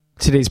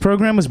Today's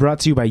program was brought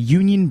to you by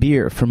Union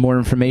Beer. For more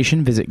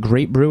information, visit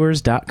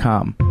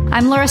greatbrewers.com.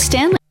 I'm Laura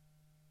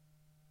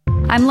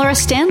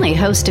Stanley,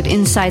 host of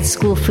Inside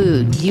School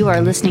Food. You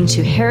are listening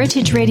to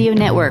Heritage Radio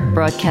Network,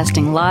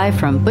 broadcasting live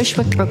from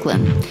Bushwick,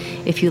 Brooklyn.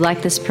 If you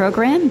like this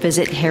program,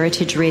 visit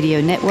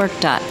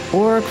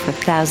heritageradionetwork.org for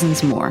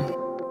thousands more.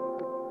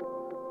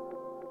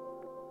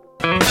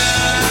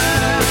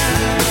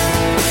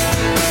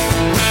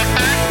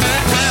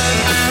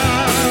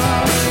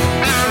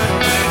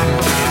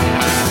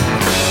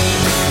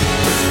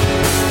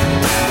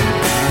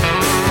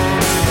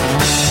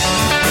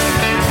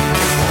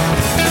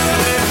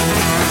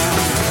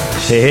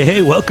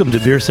 Hey, welcome to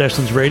Beer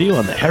Sessions Radio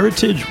on the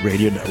Heritage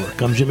Radio Network.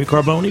 I'm Jimmy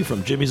Carboni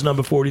from Jimmy's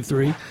Number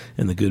 43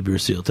 and the Good Beer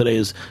Seal. Today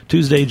is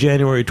Tuesday,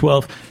 January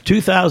 12th,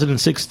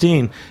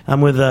 2016.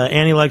 I'm with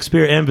Annie Likes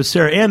Beer and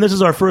Becerra, and this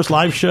is our first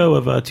live show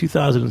of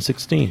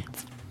 2016.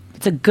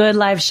 It's a good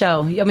live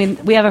show. I mean,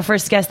 we have our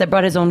first guest that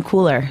brought his own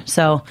cooler,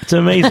 so it's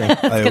amazing.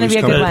 It's going to be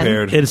a good one.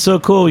 It's so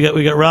cool. We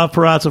got Ralph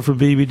Perazzo from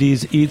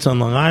BBD's Eats on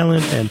Long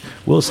Island and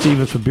Will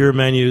Stevens from Beer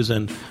Menus,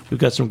 and we've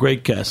got some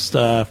great guests.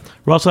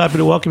 We're also happy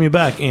to welcome you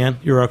back, Ann.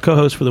 You're our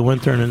co-host for the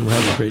winter, and we're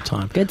having a great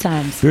time. Good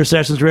times. Beer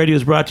Sessions Radio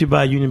is brought to you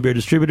by Union Beer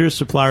Distributors,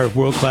 supplier of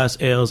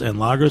world-class ales and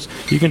lagers.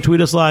 You can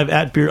tweet us live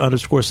at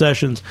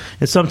beer_sessions.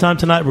 And sometime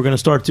tonight, we're going to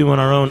start doing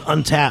our own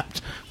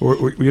Untapped. You're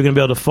going to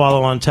be able to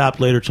follow Untapped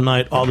later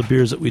tonight, all the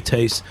beers that we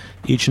taste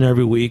each and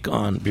every week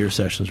on Beer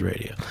Sessions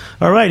Radio.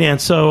 All right, Ann,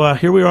 so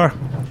here we are.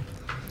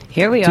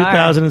 Here we are.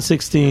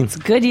 2016. It's a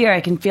good year. I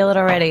can feel it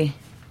already.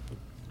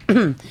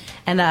 And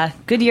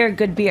good year,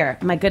 good beer.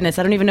 My goodness,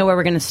 I don't even know where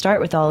we're going to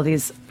start with all of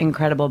these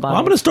incredible bottles. Well,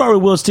 I'm going to start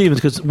with Will Stevens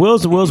because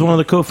Will's one of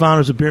the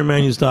co-founders of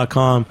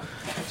BeerMenus.com.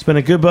 It's been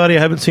a good buddy.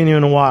 I haven't seen you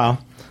in a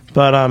while.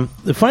 But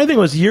the funny thing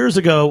was, years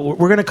ago,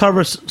 we're going to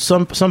cover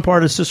some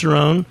part of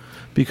Cicerone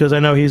because I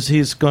know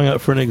he's going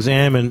up for an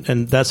exam,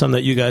 and that's something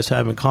that you guys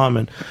have in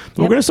common.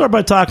 But We're going to start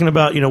by talking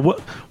about,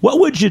 what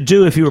would you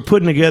do if you were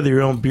putting together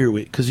your own beer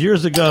week? Because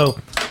years ago,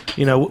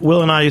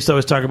 Will and I used to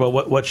always talk about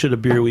what should a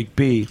beer week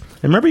be.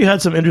 And remember you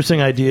had some interesting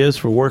ideas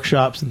for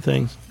workshops and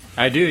things?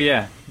 I do,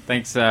 yeah.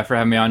 Thanks for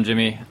having me on,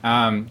 Jimmy.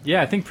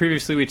 I think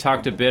previously we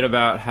talked a bit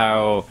about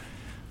how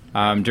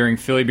during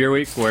Philly Beer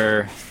Week,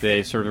 where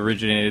they sort of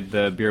originated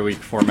the beer week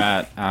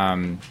format,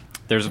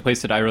 there's a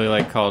place that I really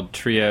like called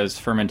Tria's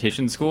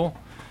Fermentation School,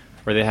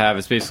 where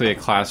it's basically a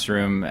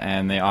classroom,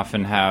 and they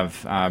often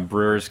have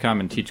brewers come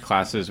and teach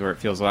classes where it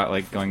feels a lot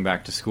like going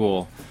back to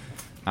school.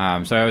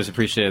 So I always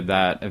appreciated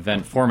that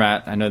event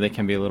format. I know they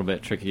can be a little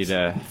bit tricky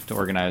to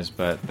organize,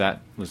 but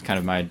that was kind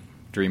of my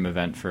dream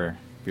event for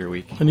Beer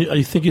Week. And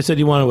I think you said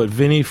you wanted,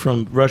 Vinny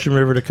from Russian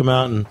River to come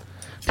out and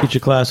teach a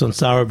class on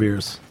sour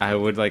beers. I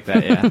would like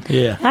that, yeah.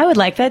 Yeah. I would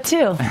like that,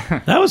 too.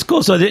 That was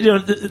cool. So,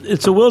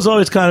 so Will's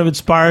always kind of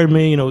inspired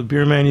me. With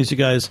Beer Menus, you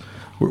guys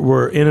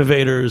were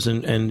innovators,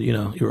 and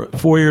you were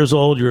 4 years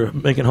old. You were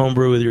making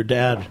homebrew with your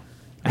dad,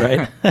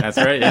 right? That's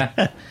right,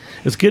 yeah.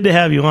 It's good to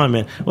have you on,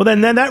 man. Well,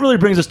 then that really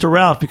brings us to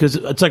Ralph, because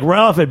it's like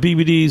Ralph at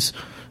BBD's.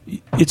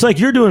 It's like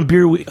you're doing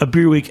a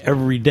beer week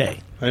every day.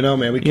 I know,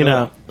 man. We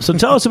kill it. So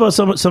tell us about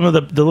some of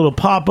the little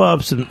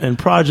pop-ups and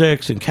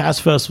projects and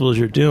cast festivals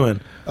you're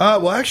doing.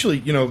 Well, actually,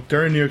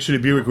 during New York City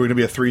Beer Week, we're going to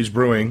be at Threes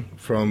Brewing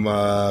from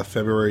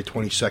February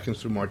 22nd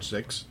through March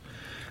 6th.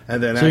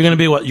 And then you're going to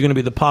be what? You're going to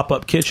be the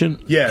pop-up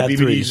kitchen? Yeah,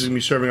 BBD's is going to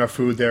be serving our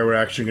food there. We're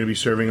actually going to be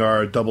serving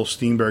our double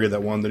steam burger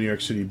that won the New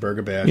York City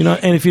Burger Bash.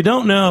 And if you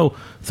don't know,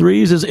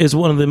 Threes is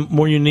one of the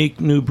more unique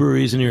new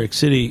breweries in New York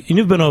City. And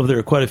you've been over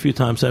there quite a few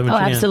times, haven't you? Oh,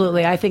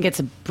 absolutely. I think it's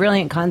a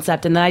brilliant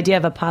concept. And the idea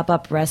of a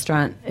pop-up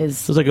restaurant is...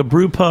 So it's like a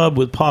brew pub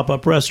with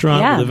pop-up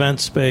restaurant with event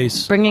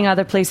space. Bringing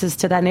other places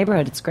to that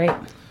neighborhood. It's great.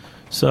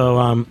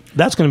 So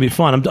that's going to be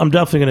fun. I'm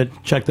definitely going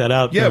to check that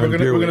out. Yeah, we're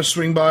going to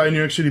swing by New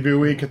York City Beer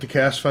Week at the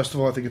Cast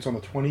Festival. I think it's on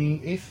the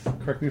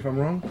 28th. Correct me if I'm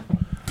wrong.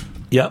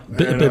 Yep,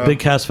 big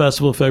Cast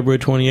Festival, February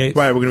 28th.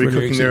 Right, we're going to be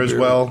cooking there as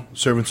well,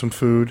 serving some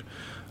food.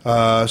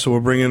 So we're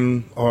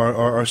bringing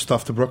our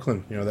stuff to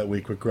Brooklyn, that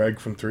week with Greg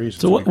from Threes.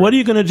 So what are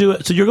you going to do?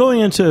 So you're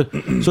going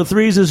into so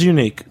Threes is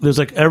unique. There's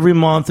like every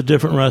month a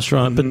different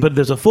restaurant, but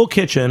there's a full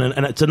kitchen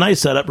and it's a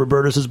nice setup.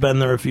 Roberta's has been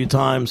there a few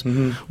times.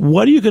 Mm-hmm.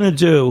 What are you going to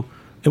do?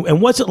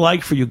 And what's it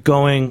like for you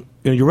going?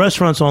 Your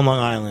restaurant's on Long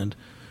Island.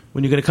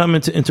 When you're going to come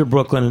into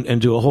Brooklyn and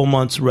do a whole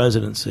month's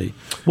residency,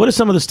 what are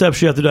some of the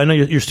steps you have to do? I know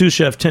your sous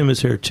chef Tim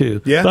is here too.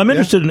 Yeah, but I'm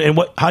interested in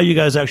how you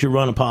guys actually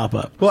run a pop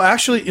up. Well,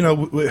 actually,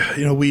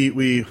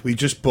 we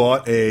just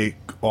bought a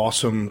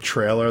awesome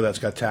trailer that's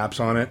got taps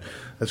on it.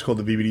 That's called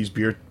the BBD's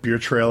beer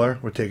trailer.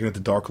 We're taking it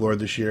to Dark Lord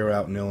this year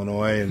out in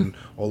Illinois and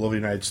all over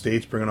the United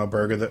States, bringing our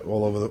burger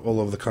all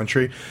over the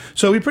country.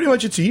 So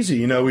it's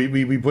easy.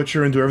 We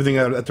butcher and do everything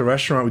at the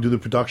restaurant. We do the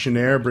production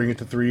there, bring it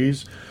to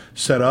Threes,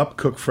 set up,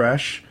 cook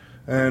fresh.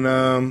 And,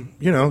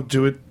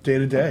 do it day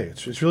to day.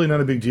 It's really not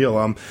a big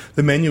deal.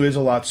 The menu is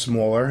a lot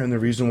smaller, and the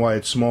reason why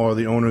it's smaller,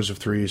 the owners of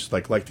Threes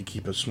like to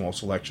keep a small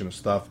selection of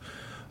stuff,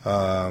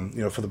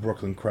 for the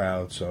Brooklyn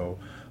crowd. So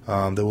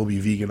there will be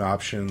vegan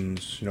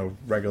options,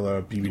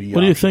 regular BBD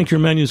What do you think your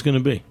menu is going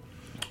to be?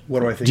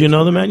 What do I think? Do you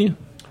know the menu?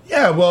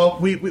 Yeah, well,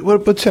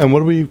 but Tim,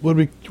 you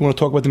want to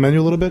talk about the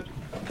menu a little bit?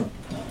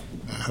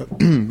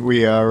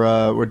 We're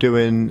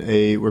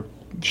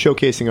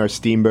showcasing our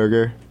steam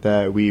burger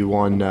that we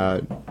won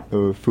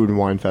the Food and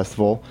Wine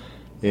Festival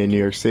in New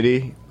York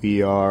City.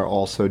 We are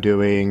also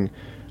doing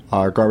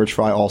our garbage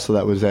fry, also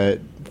that was at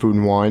Food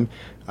and Wine.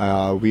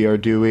 We are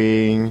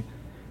doing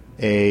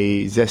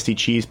a zesty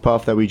cheese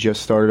puff that we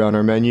just started on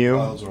our menu.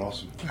 Oh, those are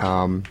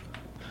awesome.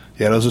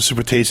 Yeah, those are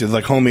super tasty. It's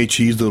like homemade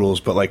cheese doodles,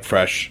 but like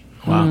fresh.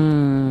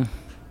 Wow.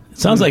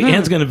 Sounds like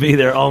Ann's going to be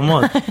there all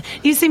month.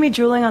 You see me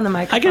drooling on the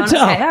microphone. I can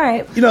tell. Okay, all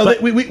right. You know,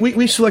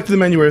 we selected the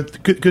menu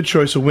with good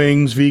choice of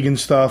wings, vegan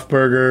stuff,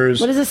 burgers.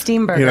 What is a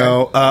steam burger? You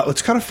know,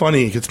 it's kind of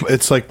funny.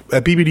 It's like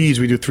at BBD's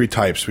we do 3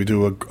 types. We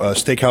do a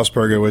steakhouse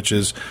burger, which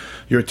is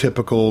your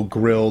typical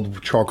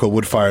grilled charcoal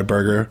wood-fired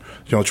burger,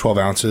 12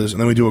 ounces. And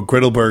then we do a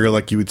griddle burger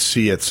like you would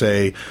see at,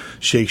 say,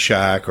 Shake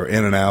Shack or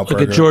In-N-Out like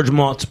burger. a George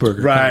Maltz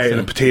burger. Right, and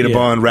a potato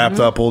bun wrapped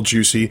up, all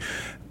juicy.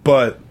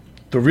 But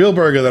the real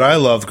burger that I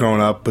loved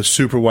growing up was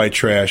super white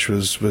trash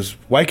was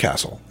White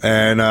Castle.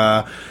 And,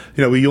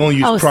 we only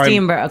use prime...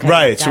 steam burger. Okay,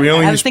 right, so we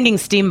only I was thinking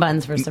steam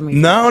buns for some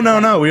reason.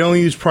 No. We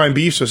only use prime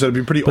beef, so it'd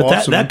be pretty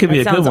awesome. That could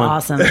be That a good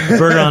one. sounds awesome.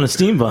 Burger on a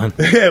steam bun.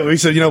 Yeah, we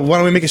said, why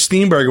don't we make a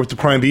steam burger with the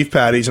prime beef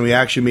patties, and we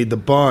actually made the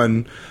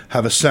bun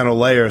have a center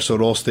layer so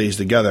it all stays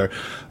together.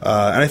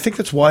 And I think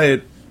that's why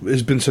it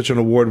has been such an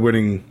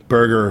award-winning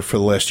burger for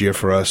the last year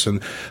for us,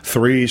 and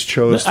Three's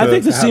chose I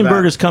think the to steam have that.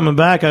 burger's coming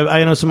back.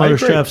 I know some other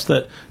agree. chefs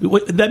that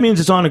means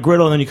it's on a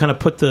griddle, and then you kind of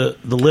put the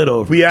lid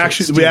over. We it.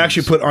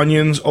 actually put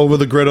onions over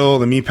the griddle,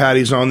 the meat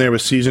patties on there, we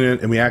season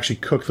it, and we actually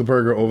cook the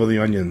burger over the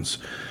onions.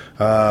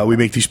 We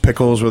make these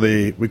pickles where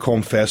we call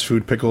them fast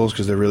food pickles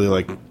because they're really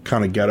like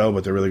kind of ghetto,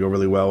 but they really go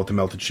really well with the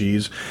melted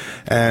cheese.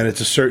 And it's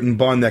a certain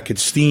bun that could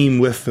steam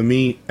with the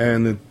meat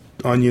and the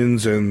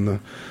onions and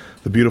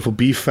the beautiful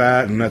beef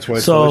fat, and that's why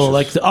it's delicious.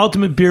 Like the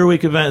ultimate beer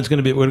week event is going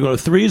to be, we're going to go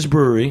to Three's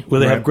Brewery where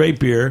they have great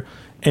beer,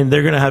 and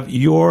they're going to have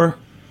your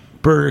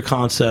burger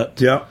concept.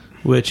 Yeah.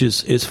 Which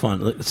is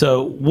fun.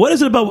 So, what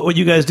is it about what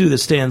you guys do that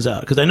stands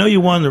out? Because I know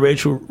you won the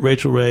Rachel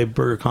Ray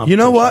Burger Competition. You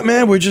know what,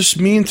 man? We're just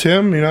me and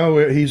Tim.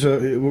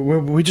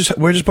 We're just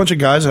a bunch of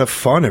guys that have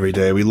fun every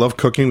day. We love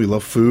cooking. We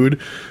love food.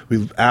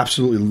 We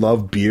absolutely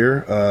love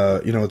beer.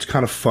 It's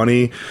kind of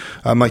funny.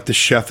 I'm like the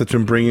chef that's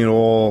been bringing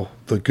all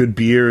the good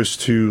beers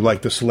to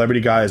like the celebrity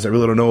guys that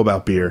really don't know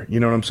about beer. You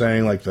know what I'm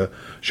saying? Like the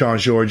Jean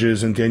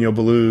Georges and Daniel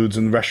Boulud's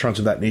and restaurants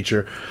of that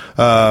nature.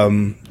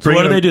 So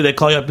what do they do? They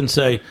call you up and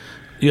say,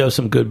 you have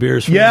some good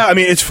beers for me? I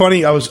mean, it's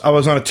funny. I was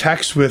on a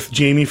text with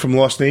Jamie from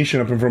Lost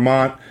Nation up in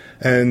Vermont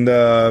and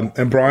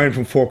Brian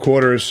from Four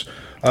Quarters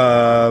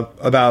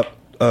about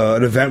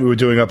an event we were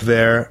doing up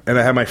there. And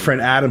I had my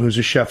friend Adam, who's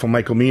a chef from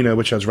Michael Mina,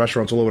 which has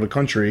restaurants all over the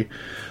country.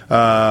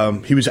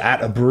 He was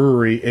at a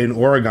brewery in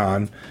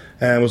Oregon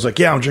and was like,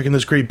 yeah, I'm drinking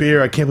this great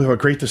beer. I can't believe how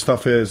great this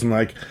stuff is. And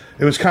like,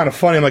 it was kind of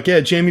funny. I'm like, yeah,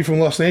 Jamie from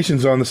Lost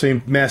Nation's on the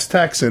same mass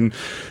text. And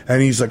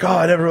he's like, oh,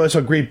 I never realized how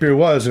great beer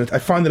was. And I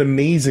find it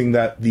amazing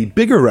that the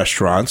bigger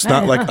restaurants,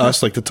 not like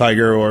us, like the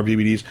Tiger or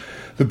BBD's,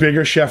 the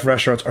bigger chef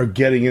restaurants are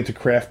getting into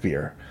craft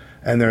beer.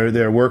 And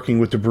they're working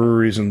with the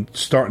breweries and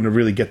starting to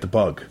really get the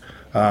bug.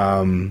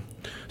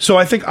 So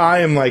I think I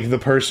am like the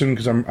person,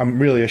 because I'm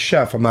really a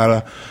chef. I'm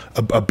not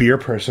a beer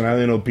person. I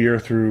only know beer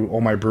through all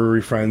my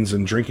brewery friends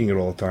and drinking it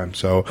all the time.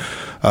 So,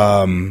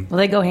 well,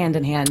 they go hand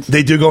in hand.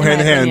 They do go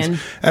hand in hand. Opinion.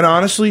 And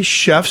honestly,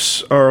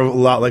 chefs are a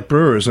lot like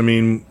brewers. I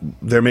mean,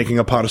 they're making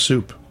a pot of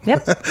soup.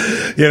 Yep.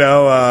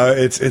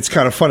 It's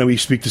kind of funny. We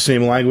speak the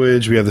same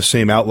language. We have the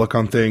same outlook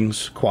on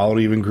things,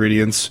 quality of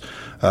ingredients.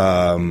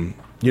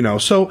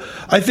 So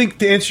I think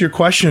to answer your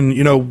question,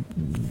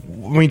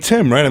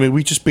 Tim, right? I mean,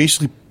 we just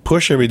basically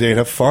push every day and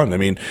have fun. I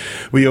mean,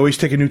 we always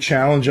take a new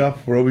challenge up.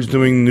 We're always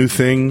doing new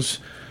things.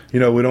 We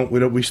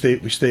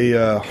stay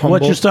humble.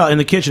 What's your style in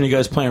the kitchen? You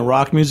guys playing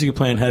rock music? You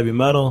playing heavy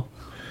metal?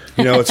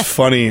 It's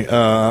funny.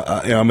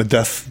 I'm a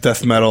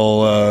death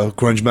metal,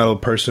 grunge metal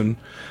person.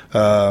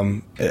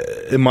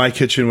 In my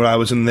kitchen, when I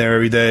was in there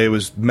every day, it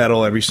was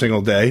metal every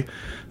single day.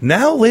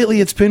 Now,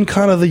 lately, it's been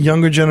kind of the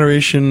younger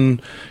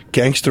generation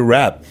gangster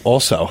rap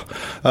also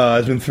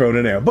has been thrown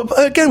in there. But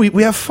again,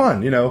 we have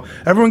fun,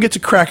 Everyone gets a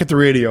crack at the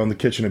radio in the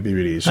kitchen at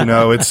BBD's,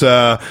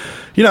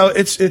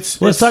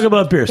 It's Let's talk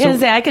about beer.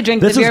 I could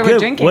drink the beer we're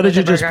drinking. What did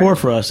you just pour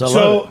for us?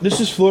 This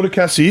is Flor de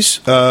Cassis.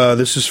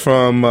 This is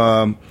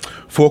from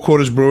Four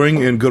Quarters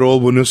Brewing in good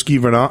old Winooski,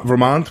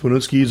 Vermont.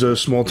 Winooski is a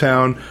small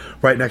town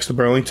right next to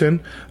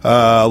Burlington.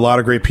 A lot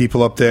of great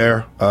people up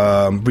there.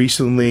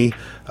 Recently,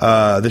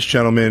 this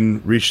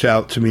gentleman reached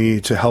out to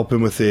me to help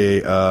him with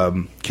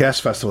a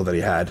cast festival that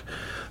he had.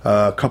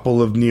 A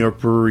couple of New York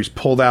breweries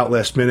pulled out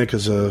last minute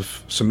because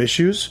of some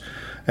issues.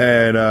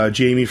 And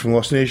Jamie from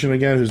Lost Nation,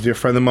 again, who's a dear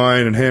friend of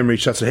mine, and him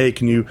reached out and said, hey,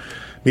 can you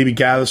maybe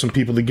gather some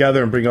people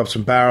together and bring up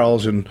some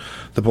barrels? And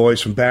the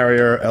boys from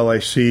Barrier,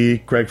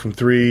 LIC, Greg from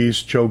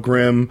Threes, Joe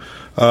Grimm,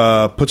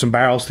 put some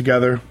barrels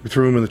together. We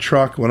threw them in the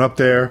truck, went up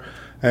there,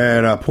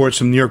 and poured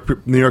some New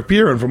York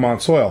beer on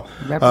Vermont soil.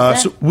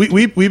 So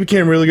we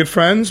became really good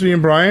friends, me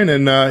and Brian,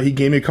 and he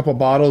gave me a couple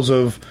bottles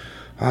of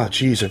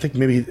geez, I think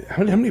maybe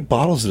how many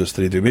bottles of this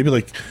did he do? Maybe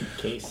like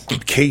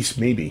case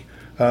maybe.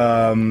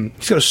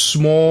 He's got a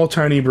small,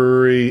 tiny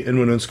brewery in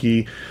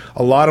Winooski.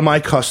 A lot of my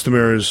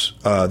customers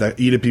that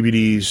eat at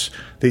BBD's,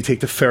 they take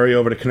the ferry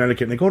over to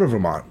Connecticut and they go to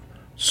Vermont.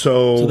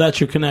 So that's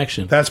your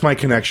connection. That's my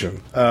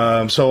connection.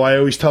 So I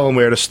always tell them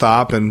where to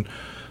stop, and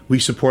we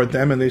support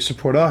them, and they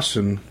support us,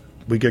 and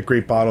we get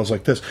great bottles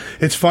like this.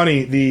 It's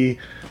funny, the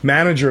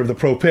manager of the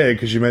Pro Pig,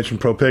 because you mentioned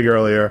Pro Pig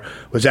earlier,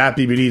 was at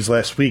BBD's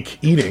last week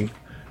eating.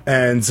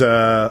 And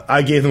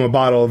I gave them a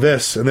bottle of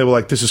this, and they were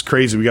like, "This is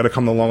crazy. We got to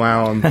come to Long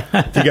Island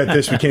to get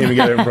this. We can't even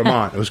get it in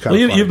Vermont." It was kind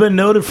of funny. You've been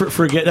noted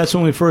for that's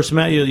when we first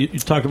met you. You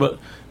talked about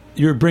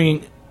you're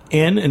bringing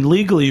in, and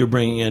legally you're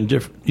bringing in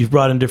you've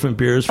brought in different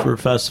beers for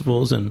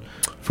festivals and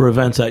for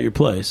events at your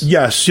place.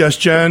 Yes.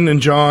 Jen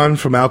and John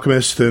from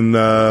Alchemist, and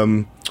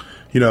Matty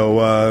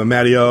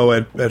O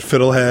at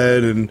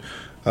Fiddlehead,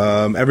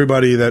 and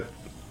everybody that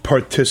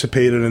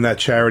participated in that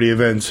charity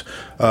event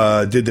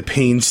did the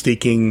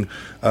painstaking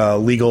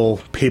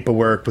legal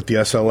paperwork with the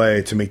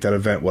SLA to make that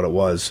event what it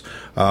was.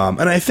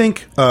 And I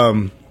think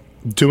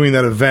doing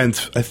that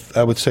event,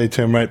 I would say,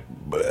 Tim, right,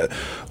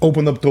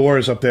 opened up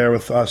doors up there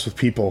with us, with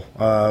people,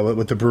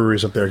 with the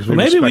breweries up there.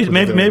 Maybe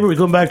we're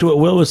going back to what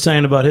Will was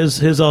saying about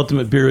his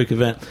Ultimate Beer Week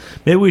event.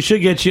 Maybe we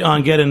should get you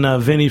on getting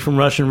Vinny from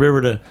Russian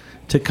River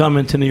to come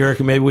into New York,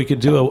 and maybe we could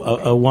do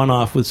a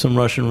one-off with some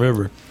Russian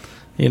River.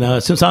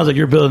 It sounds like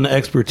you're building the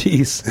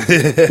expertise.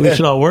 We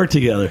should all work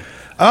together.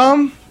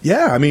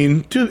 Yeah, I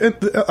mean, dude,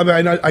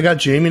 I got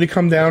Jamie to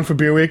come down for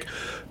Beer Week.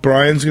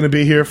 Brian's going to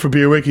be here for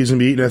Beer Week. He's going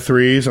to be eating at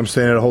Threes. I'm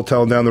staying at a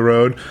hotel down the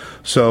road.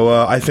 So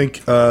I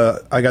think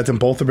I got them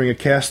both to bring a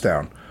cask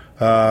down,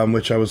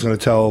 which I was going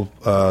to tell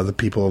the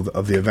people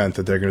of the event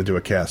that they're going to do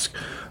a cask.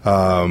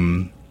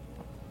 Vermont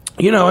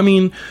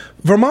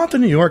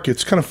and New York,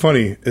 it's kind of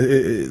funny.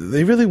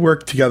 They really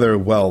work together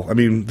well. I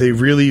mean, they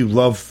really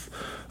love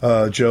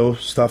Joe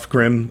Stuff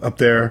Grim up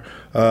there.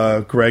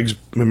 Greg's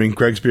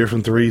beer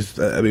from Threes.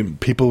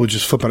 People were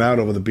just flipping out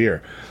over the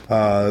beer.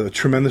 A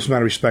tremendous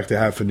amount of respect they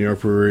have for New York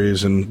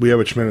breweries, and we have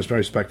a tremendous amount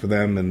of respect for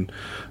them. And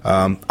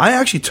I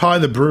actually tie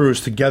the brewers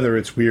together.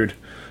 It's weird.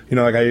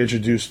 Like I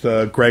introduced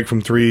Greg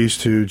from Threes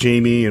to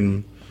Jamie,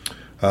 and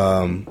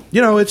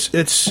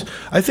it's.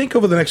 I think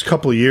over the next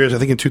couple of years, I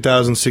think in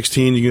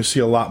 2016, you're going to see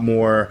a lot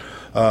more.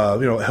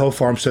 Hill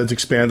Farmstead's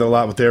expanded a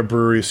lot with their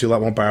brewery. You see a lot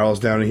more barrels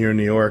down here in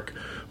New York.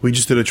 We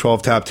just did a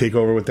 12-tap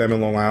takeover with them in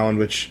Long Island,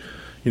 which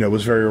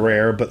was very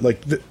rare. But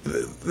like,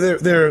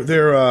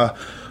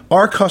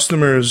 our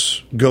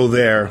customers go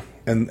there,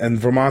 and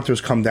Vermonters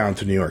come down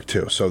to New York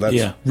too. So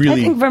that's really.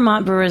 I think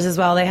Vermont brewers as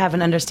well. They have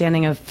an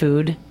understanding of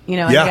food,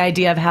 and the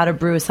idea of how to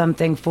brew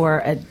something for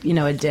a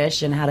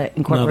dish and how to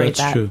incorporate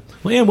that. That's true.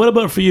 Well, and what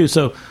about for you?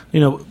 So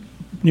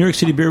New York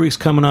City Beer Week's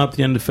coming up at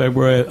the end of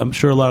February. I'm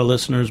sure a lot of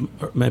listeners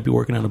might be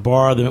working at a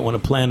bar. They might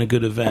want to plan a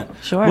good event.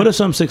 Sure. What are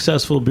some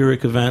successful Beer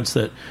Week events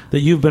that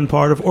you've been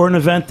part of, or an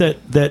event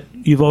that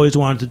you've always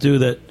wanted to do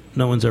that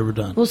no one's ever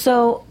done? Well,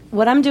 so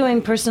what I'm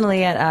doing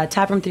personally at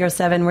Taproom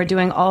 307, we're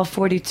doing all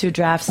 42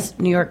 drafts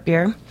New York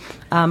beer.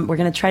 We're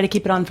going to try to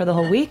keep it on for the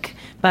whole week,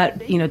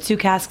 but 2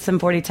 casks and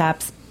 40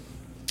 taps,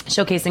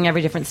 showcasing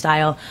every different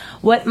style.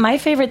 What my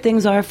favorite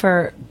things are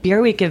for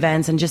Beer Week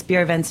events and just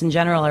beer events in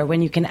general are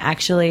when you can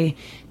actually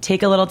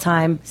take a little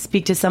time,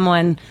 speak to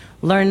someone,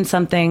 learn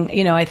something.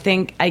 I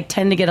think I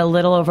tend to get a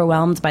little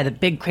overwhelmed by the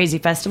big crazy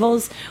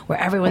festivals where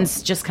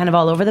everyone's just kind of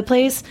all over the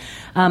place.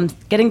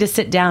 Getting to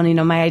sit down,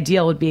 my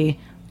ideal would be,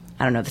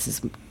 I don't know, this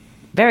is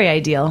very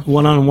ideal.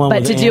 One-on-one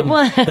but with to do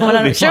Ann.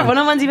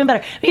 one-on-one's even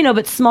better.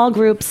 But small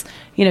groups,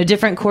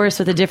 different course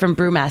with a different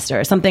brewmaster,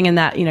 or something in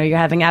that, you're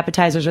having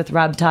appetizers with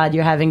Rob Todd,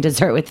 you're having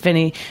dessert with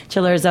Vinny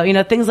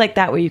Chilurzo, things like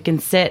that where you can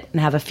sit and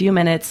have a few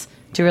minutes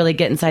to really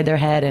get inside their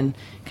head and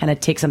kind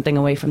of take something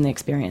away from the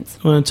experience.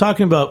 Well, and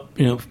talking about,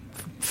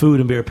 food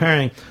and beer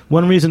pairing,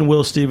 one reason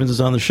Will Stevens is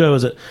on the show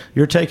is that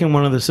you're taking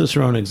one of the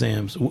Cicerone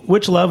exams.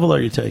 Which level are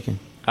you taking?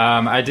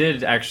 I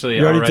did actually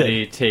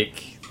already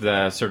take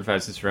the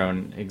Certified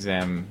Cicerone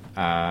exam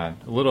a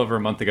little over a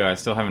month ago. I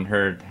still haven't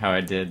heard how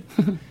I did.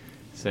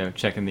 So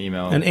checking the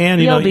email. And Ann,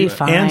 You'll be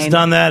fine. Ann's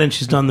done that, and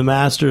she's done the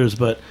Masters.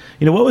 But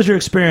what was your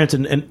experience,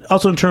 and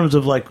also in terms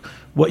of like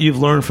what you've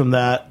learned from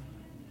that,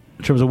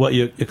 in terms of what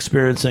you're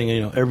experiencing,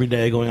 every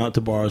day going out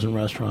to bars and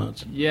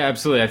restaurants? Yeah,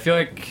 absolutely. I feel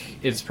like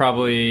it's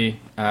probably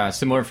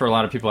similar for a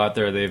lot of people out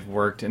there. They've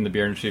worked in the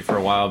beer industry for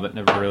a while, but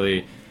never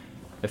really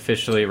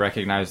officially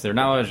recognized their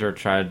knowledge or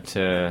tried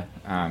to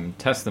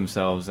test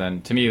themselves.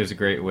 And to me, it was a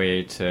great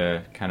way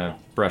to kind of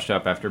brush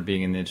up after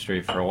being in the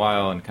industry for a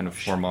while and kind of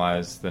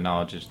formalize the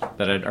knowledge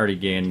that I'd already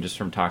gained just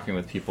from talking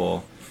with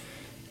people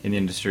in the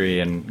industry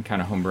and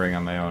kind of homebrewing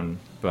on my own.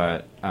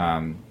 But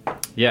I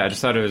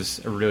just thought it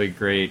was a really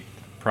great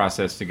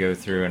process to go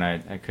through, and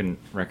I couldn't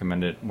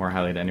recommend it more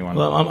highly to anyone.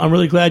 Well, I'm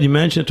really glad you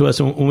mentioned it to us.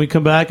 And when we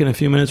come back in a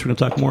few minutes, we're going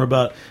to talk more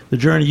about the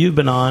journey you've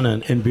been on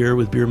in beer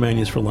with Beer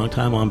Menus for a long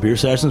time on Beer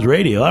Sessions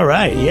Radio. All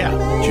right, yeah.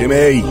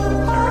 Jimmy.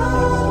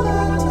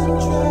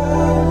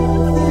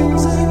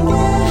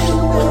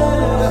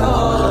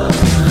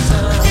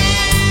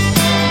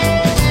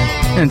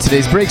 And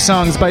today's break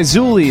song is by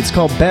Zuli. It's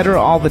called Better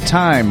All the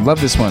Time. Love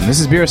this one. This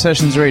is Beer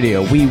Sessions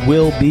Radio. We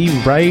will be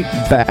right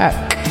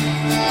back.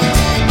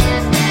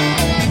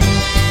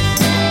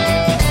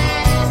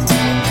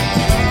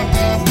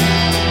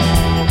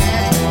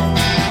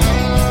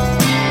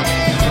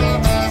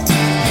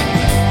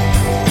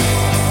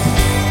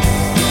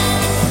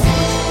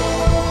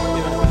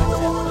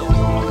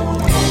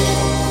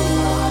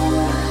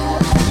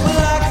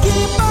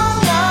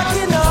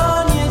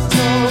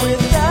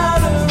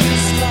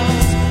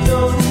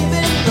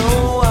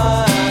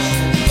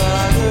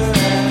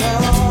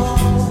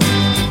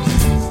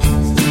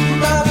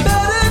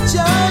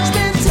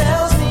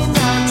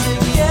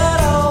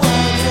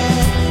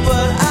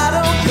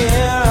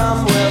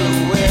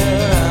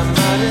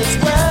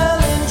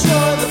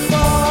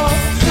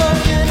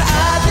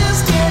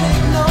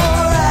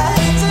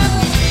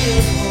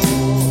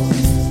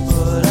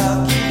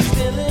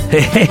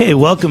 Hey,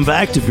 welcome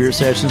back to Beer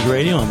Sessions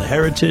Radio on the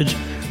Heritage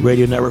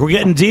Radio Network. We're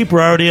getting deep.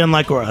 We're already in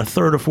like our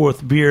third or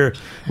fourth beer.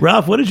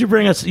 Ralph, what did you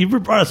bring us? You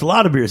brought us a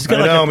lot of beers. I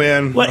know,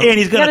 man. What? And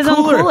he's got his a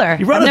cooler. own cooler.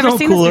 You brought I've his never own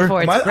seen cooler. this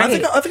before. It's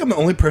great. I think I'm the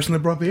only person that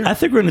brought beer. I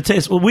think we're going to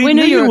taste. Well, we We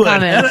knew you were would.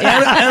 coming. and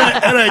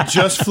I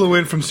just flew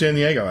in from San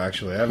Diego,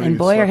 actually. I haven't And even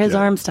boy, are slept his yet.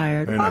 arms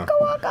tired. I know.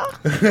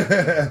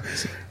 Waka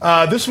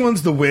waka. This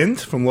one's The Wind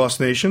from Lost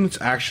Nation.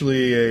 It's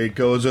actually a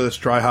Goza that's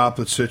dry hop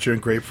with citra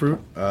and grapefruit.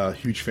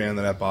 Huge fan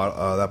of that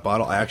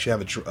bottle. I actually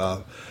have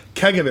a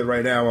keg of it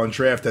right now on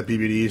draft at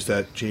BBD's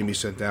that Jamie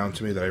sent down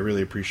to me that I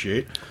really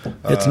appreciate.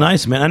 It's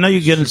nice, man. I know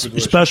you get in super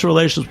delicious. special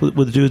relations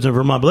with dudes in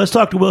Vermont, but let's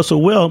talk to Will. So,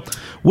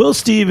 Will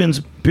Stevens,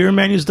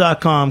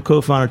 BeerMenus.com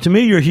co-founder. To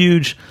me, you're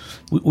huge.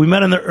 We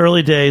met in the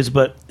early days,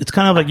 but it's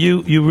kind of like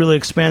you really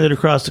expanded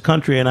across the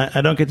country, and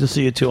I don't get to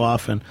see you too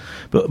often.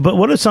 But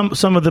what are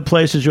some of the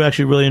places you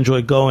actually really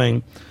enjoy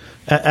going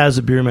as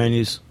a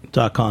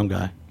BeerMenus.com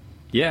guy?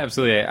 Yeah,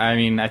 absolutely. I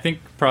mean, I think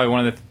probably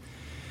one of the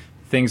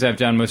things I've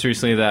done most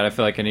recently that I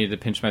feel like I need to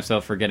pinch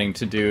myself for getting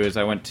to do is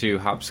I went to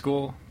hop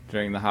school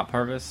during the hop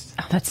harvest.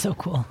 Oh, that's so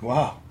cool.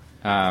 Wow.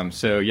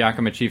 So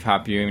Yakima Chief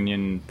Hop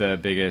Union, the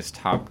biggest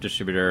hop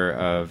distributor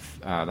of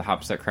the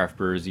hops that craft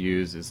brewers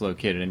use, is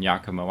located in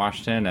Yakima,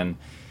 Washington. And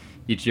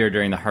each year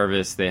during the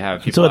harvest, they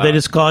have people So they out.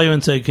 just call you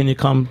and say, "Can you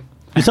come?"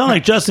 You sound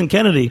like Justin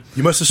Kennedy.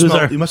 You must have who's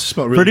smelled. our You must have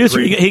smelled really producer.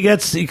 great.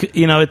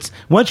 It's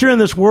once you're in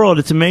this world,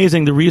 it's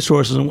amazing the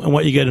resources and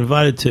what you get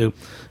invited to,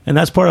 and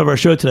that's part of our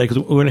show today because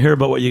we're going to hear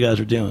about what you guys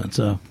are doing.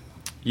 So,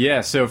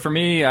 Yeah, so for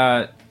me,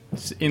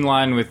 in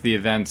line with the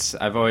events,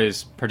 I've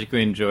always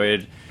particularly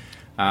enjoyed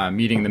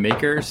meeting the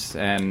makers,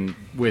 and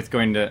with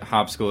going to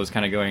hop school is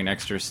kind of going an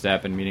extra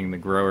step and meeting the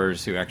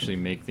growers who actually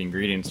make the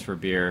ingredients for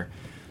beer.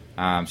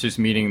 So just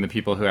meeting the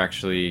people who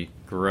actually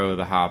grow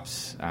the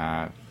hops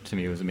to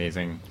me was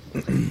amazing.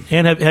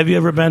 and have you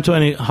ever been to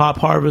any hop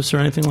harvests or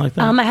anything like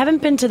that? I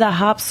haven't been to the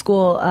hop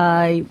school.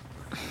 I'm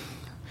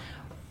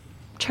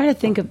trying to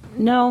think of.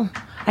 No,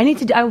 I need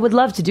to. I would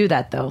love to do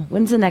that though.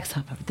 When's the next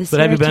hop harvest? This but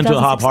year, have you been to a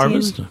hop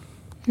 2016? harvest?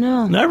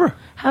 No, Never.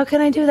 How can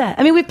I do that?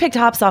 I mean, we've picked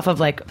hops off of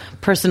like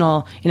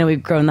personal.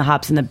 We've grown the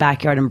hops in the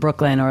backyard in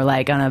Brooklyn, or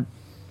like on a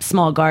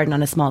small garden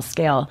on a small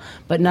scale,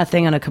 but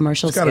nothing on a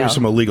commercial There's got scale. to be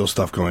some illegal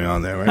stuff going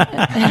on there, right?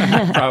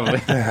 Probably.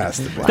 It has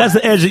to be. That's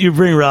the edge that you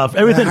bring, Ralph.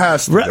 Everything. It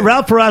has to be.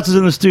 Ralph Perazza's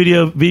in the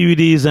studio,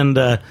 BBDs, and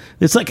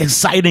it's like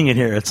exciting in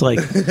here. It's like,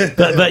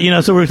 but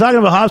so we're talking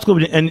about hop school,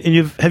 and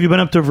have you been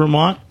up to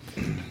Vermont?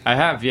 I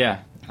have, yeah.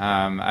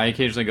 I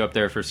occasionally go up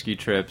there for ski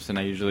trips, and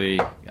I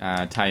usually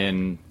tie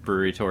in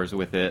brewery tours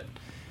with it.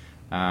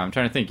 I'm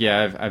trying to think.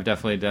 Yeah, I've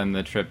definitely done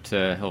the trip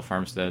to Hill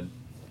Farmstead.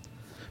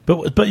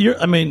 But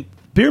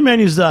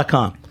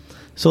beermenus.com.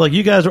 So like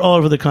you guys are all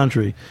over the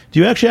country. Do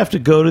you actually have to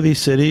go to these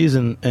cities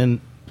and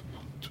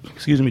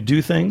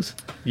do things?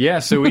 Yeah,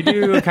 so we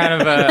do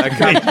kind of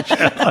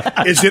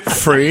a Is it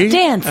free?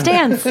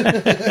 Dance.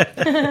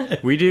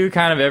 we do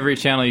kind of every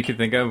channel you could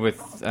think of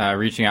with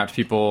reaching out to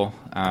people.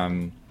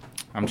 I'm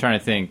trying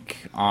to think.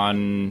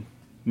 On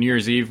New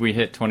Year's Eve, we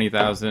hit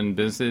 20,000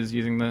 businesses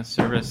using the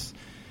service.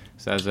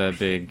 So that was a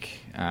big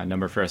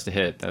number for us to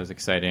hit. That was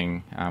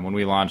exciting. When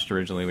we launched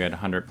originally, we had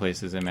 100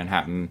 places in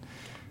Manhattan.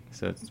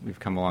 So we've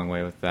come a long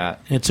way with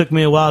that. It took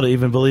me a while to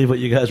even believe what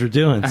you guys were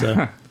doing.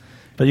 So,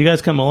 but you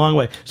guys come a long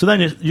way. So then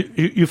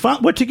you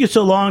found what took you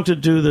so long to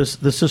do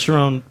the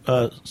Cicerone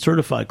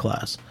certified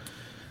class?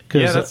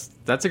 Yeah,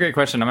 that's a great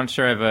question. I'm not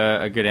sure I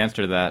have a good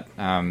answer to that.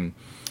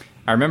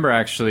 I remember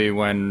actually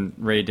when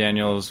Ray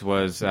Daniels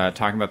was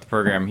talking about the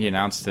program, he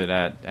announced it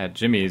at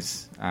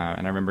Jimmy's,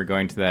 and I remember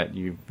going to that.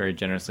 You very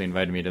generously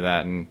invited me to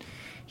that and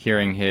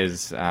hearing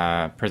his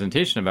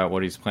presentation about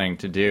what he's planning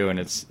to do, and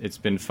it's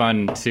been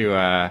fun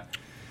to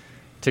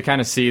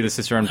kind of see the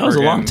Cicerone program. That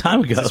was a long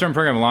time ago. The Cicerone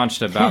program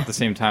launched about the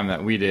same time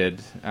that we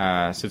did,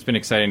 so it's been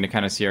exciting to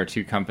kind of see our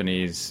two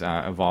companies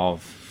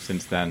evolve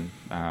since then.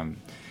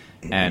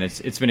 And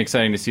it's been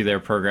exciting to see their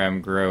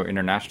program grow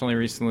internationally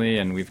recently,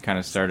 and we've kind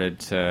of started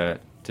to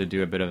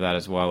do a bit of that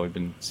as well. We've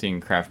been seeing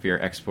craft beer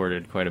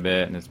exported quite a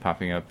bit, and it's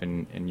popping up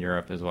in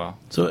Europe as well.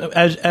 So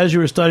as you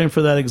were studying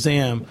for that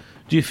exam,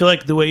 do you feel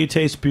like the way you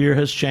taste beer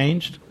has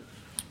changed?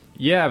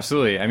 Yeah,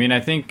 absolutely. I mean, I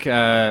think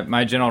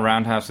my general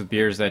roundhouse with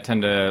beers, I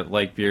tend to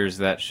like beers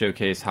that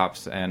showcase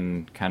hops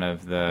and kind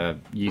of the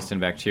yeast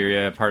and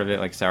bacteria part of it,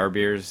 like sour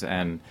beers,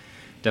 and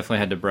definitely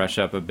had to brush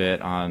up a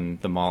bit on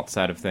the malt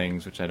side of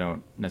things, which I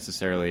don't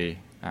necessarily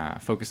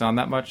focus on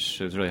that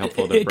much. It was really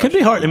helpful. It can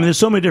be hard. I mean, there's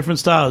so many different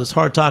styles. It's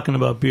hard talking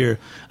about beer.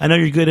 I know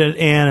you're good at it,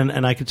 Ann,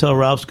 and I can tell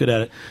Ralph's good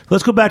at it.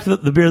 Let's go back to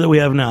the beer that we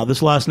have now,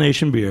 this Lost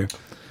Nation beer.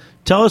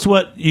 Tell us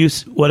what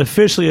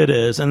officially it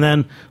is, and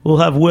then we'll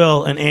have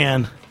Will and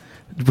Ann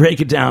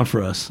break it down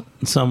for us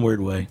in some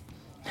weird way.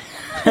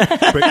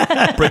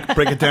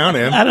 break it down,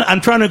 Ann.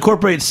 I'm trying to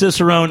incorporate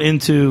Cicerone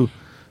into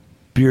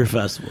beer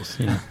festivals.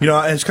 You know,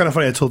 it's kind of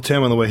funny. I told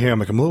Tim on the way here,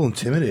 I'm a little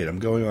intimidated.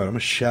 I'm a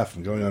chef.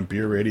 I'm going on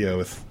beer radio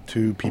with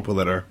two people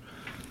that are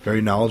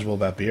very knowledgeable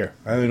about beer.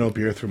 I only know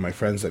beer through my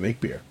friends that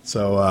make beer.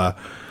 So,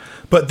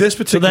 but this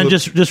particular... So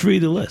then just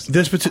read the list.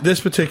 This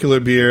particular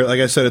beer, like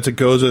I said, it's a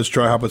Goza. It's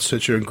dry hop with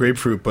citra and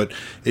grapefruit, but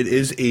it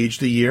is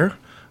aged a year.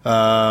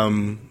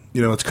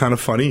 It's kind of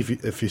funny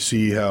if you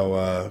see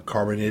how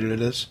carbonated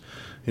it is.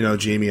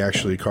 Jamie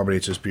actually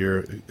carbonates his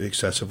beer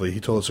excessively. He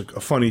told us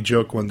a funny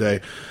joke one day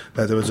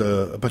that there was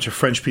a bunch of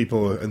French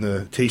people in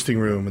the tasting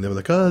room, and they were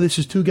like, "Oh, this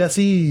is too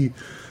gassy,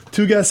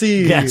 too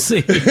gassy."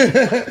 Gassy.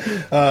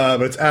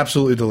 But it's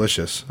absolutely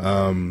delicious.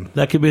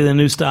 That could be the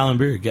new style in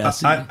beer,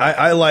 gassy.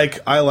 I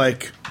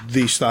like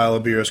these style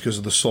of beers because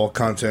of the salt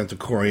content. The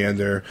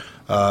coriander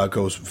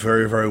goes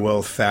very, very well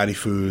with fatty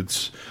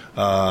foods.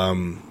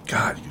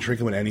 God, you can drink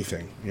them with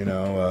anything. He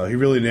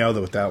really nailed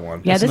it with that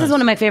one. Yeah, this is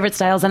one of my favorite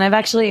styles, and I've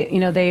actually,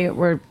 they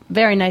were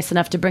very nice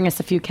enough to bring us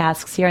a few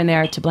casks here and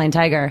there to Blind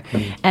Tiger,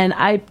 and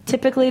I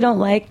typically don't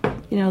like,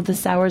 the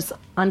sours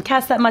on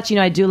cask that much.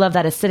 I do love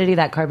that acidity,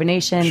 that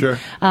carbonation. Sure.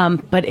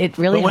 But it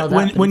really held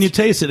up. When you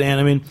taste it,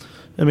 Ann,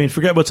 I mean,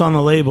 forget what's on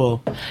the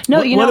label.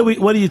 No,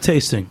 what are you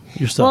tasting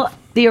yourself? Well,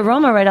 the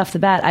aroma right off the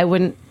bat, I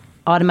wouldn't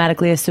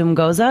automatically assume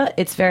Goza.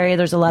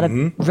 There's a lot of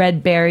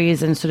red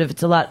berries, and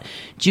it's a lot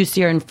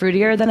juicier and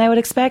fruitier than I would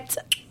expect,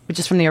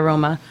 just from the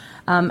aroma.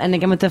 And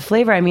again, with the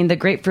flavor, the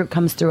grapefruit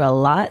comes through a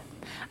lot.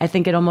 I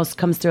think it almost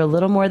comes through a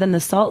little more than the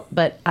salt,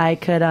 but I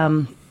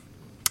could,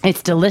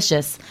 it's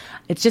delicious.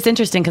 It's just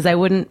interesting because I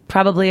wouldn't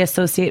probably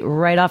associate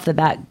right off the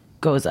bat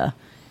Goza.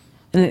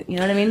 You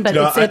know what I mean? But,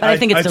 I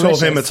think it's delicious. I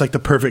told him it's like the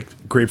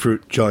perfect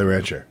grapefruit Jolly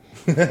Rancher.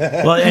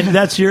 Well, and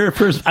that's your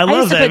first. I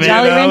love that. I used to put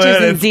Jolly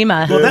Ranchers in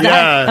Zima.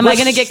 Am I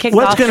going to get kicked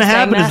off? What's going to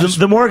happen is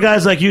the more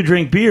guys like you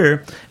drink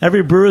beer,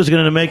 every brewer is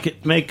going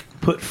to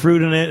put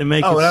fruit in it and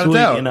make it sweet.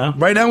 Doubt.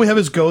 Right now we have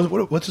his Goza.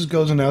 What's his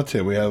Goza now,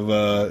 Tim? We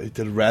have he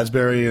did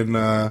raspberry and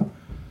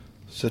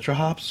citra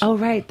hops. Oh,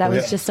 right, that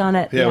was just on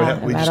it.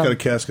 Yeah, we just got a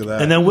cask of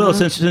that. And then Will,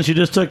 since you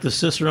just took the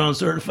Cicerone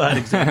certified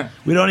exam,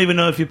 we don't even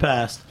know if you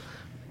passed.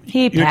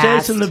 You're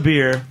tasting the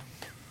beer.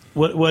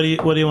 What do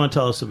you want to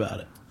tell us about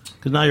it?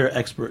 Because now you're an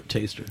expert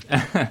taster.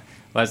 Well,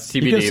 that's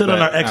TBD. You can sit on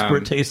our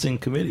expert tasting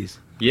committees.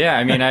 Yeah,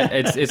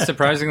 it's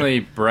surprisingly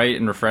bright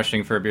and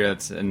refreshing for a beer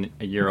that's a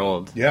year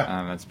old. Yeah.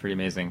 That's pretty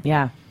amazing.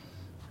 Yeah.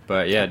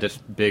 But yeah,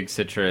 just big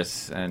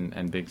citrus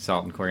and big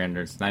salt and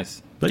coriander. It's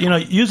nice. But,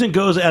 using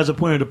Goza as a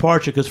point of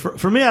departure, because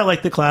for me, I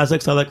like the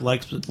classics. I like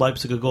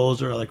Leipziger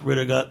Goza, I like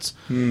Rittergut's.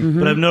 Mm-hmm.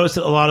 But I've noticed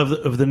that a lot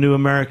of the new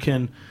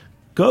American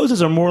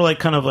Gozas are more like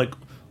kind of like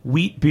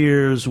wheat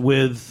beers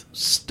with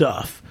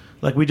stuff.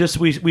 Like we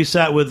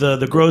sat with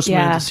the Grossman.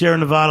 Yeah. Sierra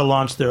Nevada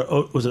launched their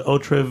was it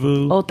Otra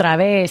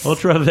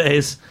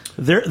Vez.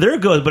 They're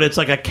good, but it's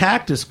like a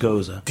cactus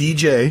Goza.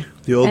 DJ,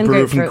 the old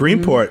brewer from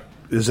Greenport,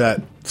 is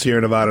at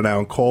Sierra Nevada now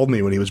and called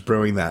me when he was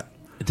brewing that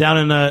down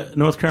in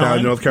North Carolina. Down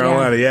in North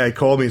Carolina, yeah. He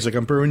called me. He's like,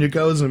 "I'm brewing your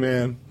Goza,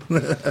 man."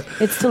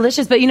 It's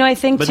delicious, but I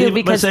think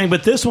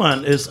but this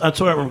one is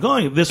that's where we're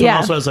going. This one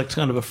also has like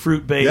kind of a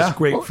fruit based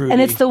grapefruit, and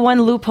it's the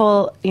one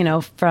loophole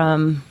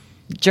from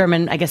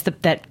German, I guess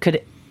that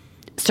could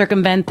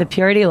circumvent the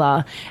purity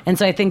law. And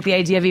so I think the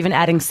idea of even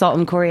adding salt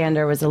and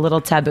coriander was a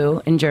little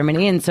taboo in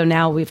Germany. And so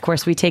now we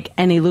take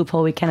any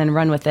loophole we can and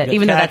run with it,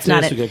 even though that's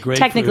not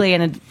technically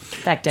in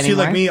effect anymore.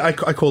 See, like me, I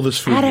call this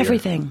food beer.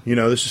 Everything.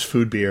 This is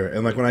food beer.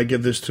 And like when I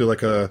give this to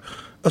like a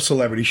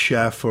celebrity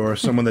chef or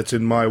someone that's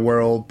in my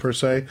world per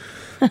se,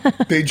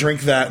 they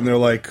drink that and they're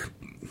like,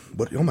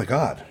 "What? Oh my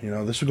God!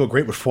 This would go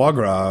great with foie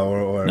gras."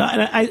 Or no,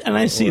 and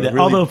I see that. Really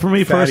although for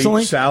me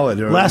personally, salad.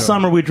 Last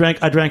summer I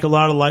drank a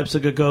lot of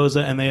Leipziger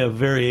Goza, and they have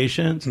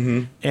variations.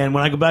 Mm-hmm. And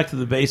when I go back to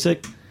the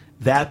basic,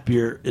 that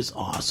beer is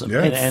awesome.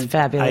 Yeah. And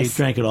fabulous. I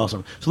drank it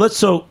awesome.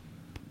 So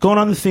going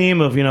on the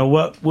theme of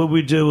what would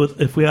we do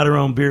if we had our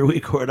own beer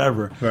week or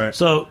whatever. Right.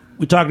 So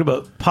we talked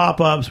about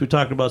pop-ups. We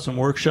talked about some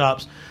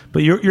workshops.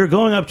 But you're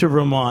going up to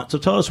Vermont. So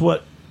tell us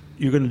what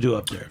you're going to do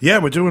up there. Yeah,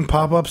 we're doing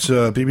pop-ups.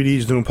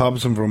 BBD's doing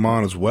pop-ups in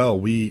Vermont as well.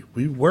 We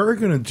were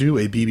going to do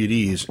a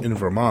BBD's in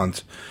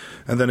Vermont,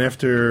 and then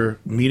after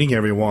meeting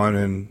everyone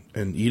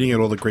and eating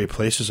at all the great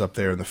places up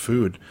there and the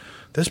food,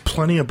 there's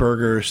plenty of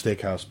burger,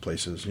 steakhouse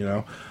places,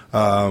 and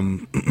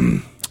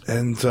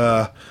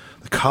the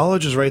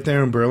college is right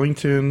there in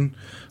Burlington.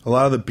 A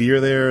lot of the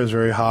beer there is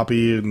very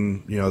hoppy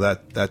and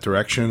that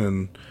direction,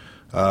 and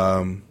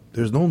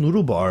there's no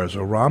noodle bars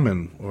or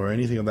ramen or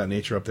anything of that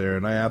nature up there,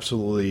 and I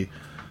absolutely,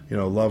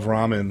 love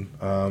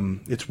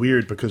ramen. It's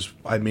weird because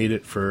I made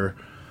it for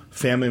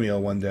family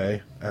meal one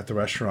day at the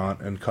restaurant,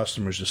 and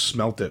customers just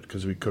smelt it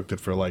because we cooked it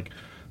for like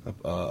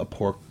a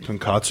pork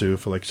tonkatsu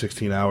for like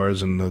 16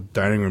 hours, and the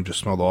dining room just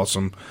smelled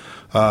awesome.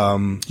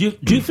 Do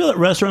you feel that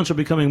restaurants are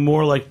becoming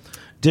more like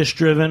dish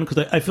driven?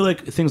 Because I feel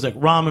like things like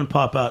ramen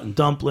pop out, and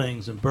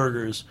dumplings and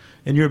burgers.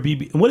 And your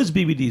BB, and what does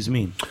BBDs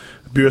mean?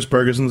 Beers,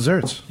 burgers, and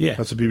desserts. Yeah,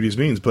 that's what BBDs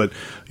means. But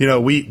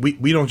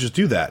we don't just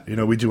do that.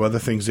 We do other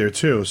things there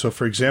too. So,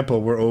 for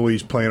example, we're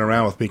always playing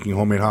around with making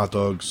homemade hot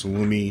dogs,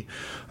 salumi,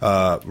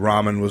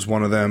 ramen was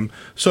one of them.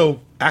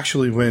 So,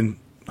 actually, when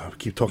I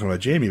keep talking about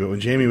Jamie, but when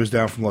Jamie was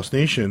down from Lost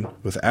Nation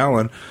with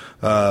Alan,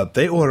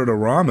 they ordered a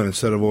ramen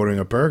instead of ordering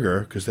a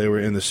burger because they were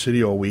in the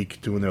city all week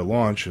doing their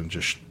launch and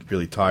just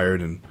really tired,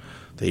 and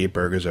they ate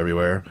burgers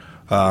everywhere.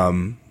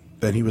 And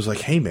he was like,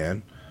 "Hey,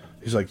 man,"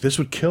 he's like, "this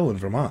would kill in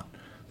Vermont.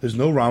 There's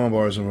no ramen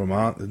bars in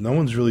Vermont. No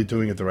one's really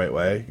doing it the right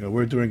way.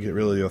 We're doing it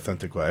really the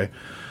authentic way."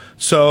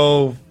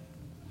 So,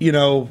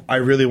 I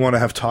really want to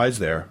have ties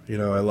there. I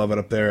love it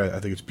up there. I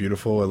think it's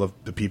beautiful. I love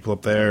the people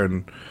up there,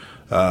 and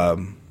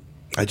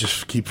I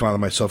just keep finding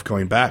myself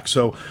going back.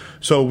 So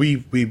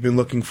we've been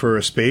looking for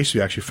a space. We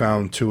actually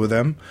found 2 of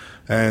them.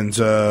 And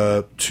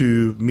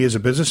to me as a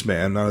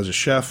businessman, not as a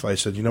chef, I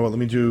said, you know what, let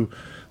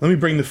me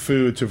bring the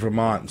food to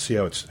Vermont and see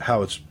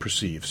how it's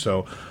perceived.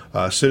 So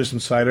Citizen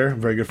Cider,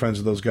 I'm very good friends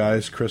with those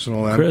guys, Chris and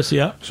all them. Chris,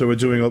 yeah. So we're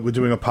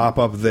doing a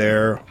pop-up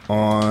there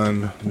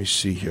on, let me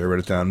see here, write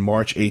it down,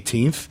 March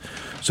 18th.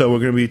 So we're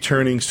going to be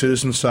turning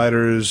Citizen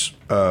Cider's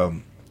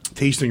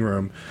tasting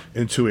room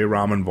into a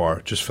ramen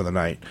bar just for the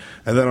night.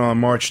 And then on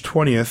March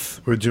 20th,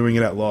 we're doing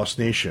it at Lost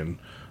Nation,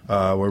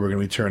 where we're going to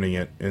be turning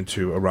it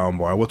into a ramen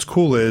bar. What's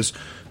cool is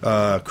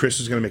Chris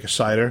is going to make a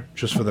cider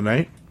just for the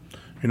night.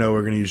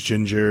 We're going to use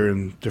ginger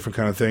and different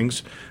kind of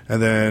things.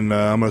 And then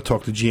I'm going to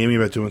talk to Jamie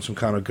about doing some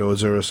kind of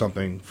goza or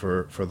something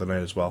for the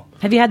night as well.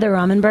 Have you had the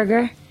ramen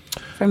burger?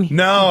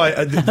 No,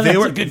 they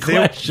were a good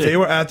question. They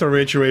were at the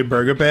Rachel Ray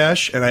Burger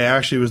Bash, and I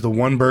actually was the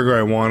one burger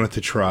I wanted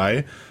to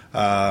try.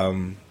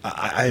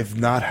 I have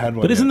not had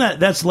one. But isn't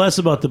that's less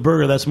about the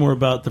burger? That's more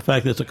about the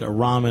fact that it's like a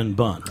ramen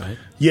bun, right?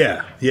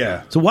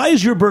 Yeah. So why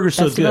is your burger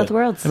so Best of good? both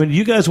worlds. I mean,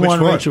 you guys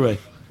won Rachel Ray.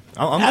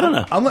 I don't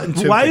know. I'm letting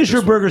Tim why take is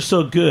your this burger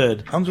so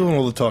good? I'm doing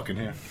all the talking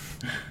here.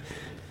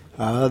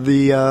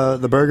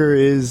 The burger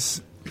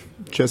is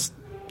just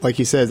like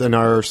he says, and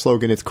our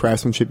slogan, it's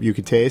craftsmanship you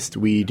could taste.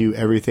 We do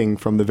everything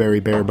from the very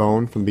bare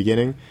bone from the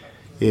beginning.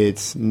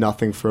 It's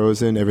nothing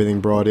frozen, everything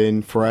brought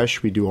in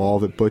fresh. We do all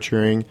of it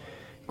butchering,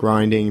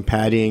 grinding,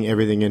 pattying,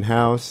 everything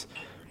in-house.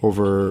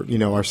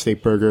 Our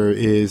steak burger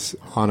is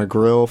on a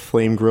grill,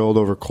 flame grilled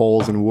over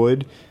coals and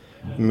wood.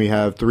 And we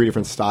have 3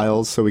 different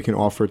styles, so we can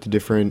offer it to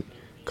different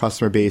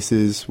customer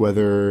bases,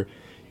 whether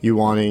you're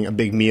wanting a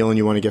big meal and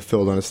you want to get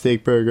filled on a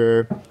steak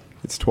burger.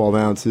 It's 12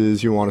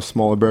 ounces. You want a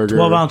smaller burger.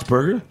 12-ounce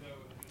burger?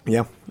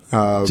 Yeah.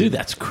 Dude,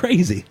 that's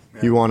crazy.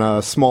 You want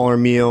a smaller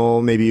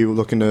meal. Maybe you're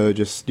looking to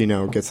just,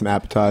 get some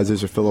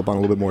appetizers or fill up on a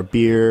little bit more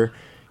beer.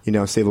 Save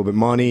a little bit of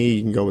money.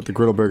 You can go with the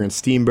griddle burger and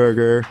steam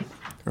burger.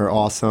 Are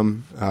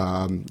awesome.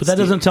 But that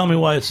doesn't tell me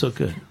why it's so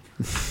good.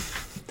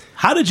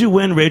 How did you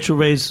win Rachel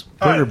Ray's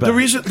burger battle?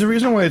 The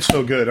reason why it's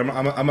so good, I'm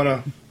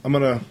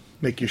gonna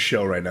make you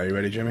show right now. You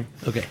ready, Jimmy?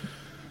 Okay.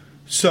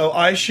 So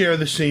I share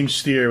the same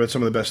steer with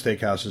some of the best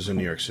steakhouses in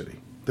New York City.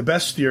 The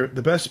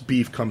best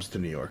beef comes to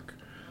New York.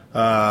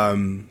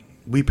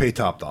 We pay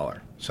top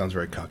dollar. Sounds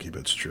very cocky, but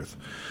it's the truth.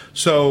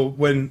 So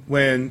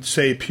when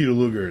say Peter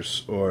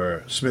Luger's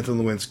or Smith &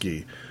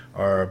 Lewinsky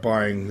are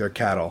buying their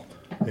cattle,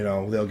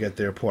 they'll get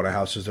their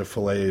porterhouses, their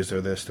fillets,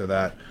 their this, their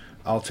that.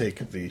 I'll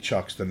take the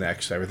chucks, the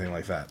necks, everything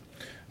like that.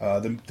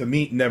 The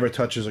meat never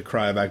touches a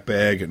cryovac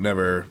bag. It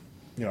never,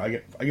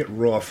 I get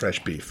raw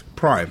fresh beef,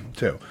 prime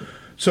too.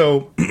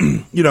 So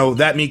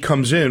that meat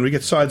comes in. We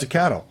get sides of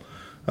cattle.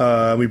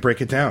 We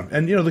break it down,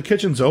 and the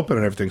kitchen's open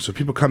and everything, so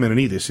people come in and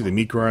eat. They see the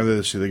meat grinder,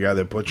 they see the guy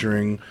they're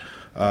butchering.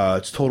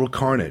 It's total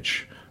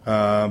carnage.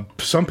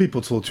 Some people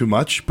it's a little too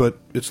much, but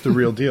it's the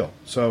real deal.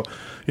 So,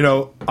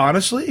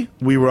 honestly,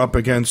 we were up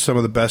against some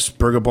of the best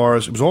burger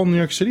bars. It was all New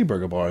York City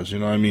burger bars.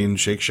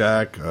 Shake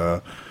Shack,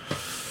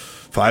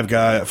 Five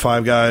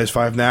Guys,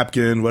 Five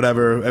Napkin,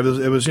 whatever.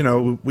 It was.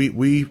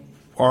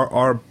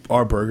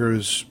 Our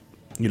burgers.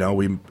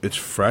 It's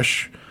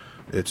fresh.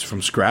 It's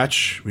from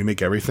scratch. We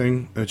make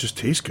everything, and it just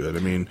tastes good. I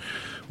mean,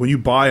 when you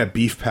buy a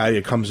beef patty,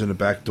 it comes in the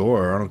back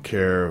door. I don't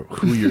care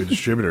who your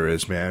distributor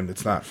is, man.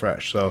 It's not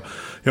fresh. So,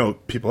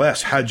 people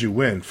ask, how'd you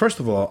win? First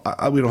of all,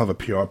 we don't have a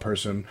PR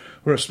person.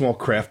 We're a small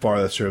craft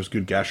bar that serves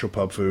good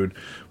gastropub food.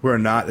 We're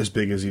not as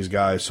big as these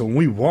guys. So when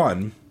we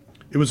won,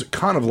 it was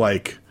kind of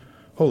like,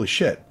 holy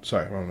shit.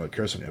 Sorry, I don't know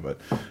cursing here, but,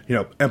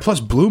 and plus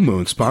Blue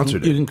Moon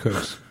sponsored it. You can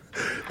curse.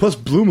 Plus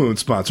Blue Moon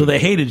sponsored So they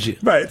hated you.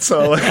 Right,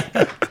 so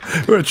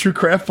we're a true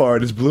craft bar,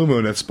 and it's Blue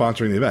Moon that's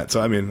sponsoring the event. So,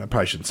 I mean, I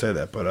probably shouldn't say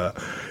that, but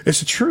it's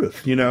the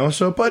truth,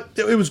 So, but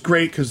it was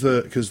great because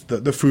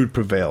the food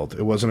prevailed.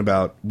 It wasn't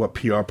about what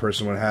PR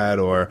person had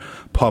or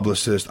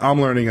publicist.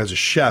 I'm learning as a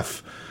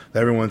chef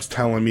Everyone's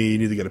telling me you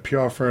need to get a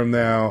PR firm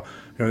now.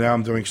 Now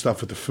I'm doing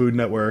stuff with the Food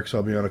Network, so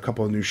I'll be on a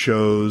couple of new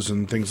shows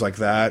and things like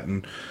that.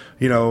 And,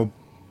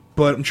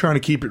 but I'm trying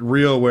to keep it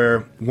real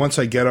where once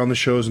I get on the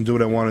shows and do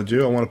what I want to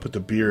do, I want to put the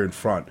beer in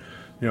front,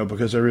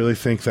 because I really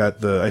think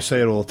that I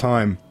say it all the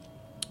time,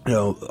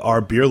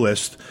 our beer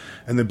list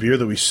and the beer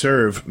that we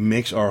serve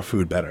makes our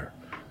food better.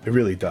 It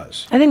really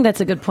does. I think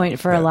that's a good point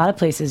for a lot of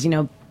places,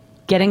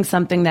 getting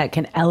something that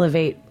can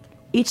elevate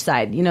each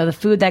side, the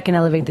food that can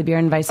elevate the beer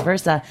and vice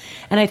versa.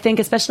 And I think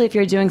especially if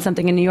you're doing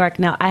something in New York,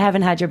 now I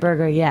haven't had your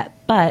burger yet,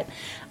 but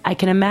I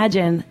can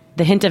imagine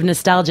the hint of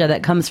nostalgia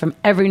that comes from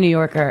every New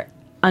Yorker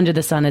under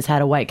the sun has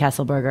had a White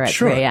Castle burger at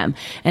 3 a.m.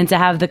 And to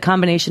have the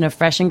combination of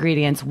fresh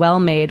ingredients, well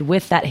made,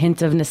 with that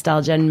hint of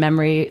nostalgia and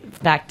memory,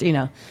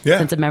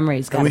 sense of memory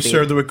is And we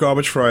serve it with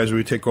garbage fries where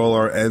we take all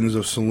our ends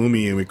of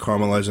salumi and we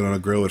caramelize it on a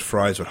grill with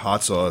fries with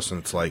hot sauce,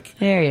 and it's like...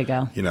 There you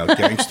go.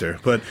 Gangster.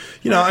 But,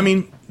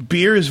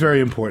 beer is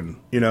very important.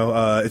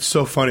 It's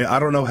so funny. I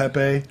don't know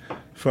Hepe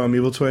from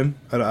Evil Twin.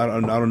 I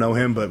don't know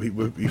him, but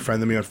he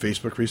friended me on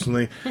Facebook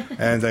recently,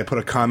 and I put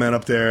a comment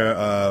up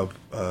there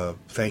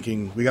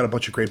thanking. We got a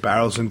bunch of great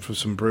barrels in from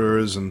some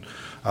brewers, and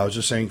I was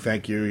just saying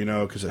thank you,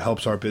 because it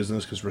helps our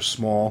business because we're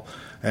small,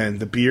 and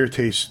the beer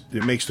it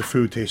makes the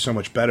food taste so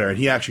much better, and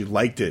he actually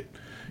liked it.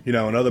 And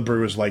other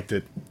brewers liked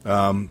it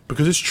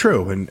because it's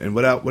true, and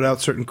without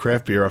certain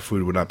craft beer, our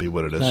food would not be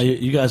what it is. No,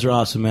 you guys are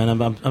awesome, man.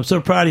 I'm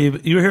so proud of you.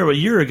 You were here a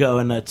year ago,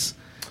 and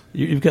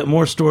you've got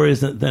more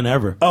stories than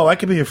ever. Oh, I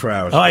could be here for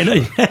hours. Oh, I know.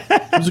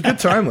 It was a good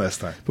time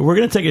last time. But we're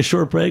going to take a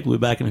short break. We'll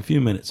be back in a few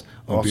minutes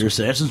on Awesome. Beer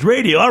Sessions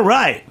Radio. All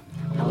right.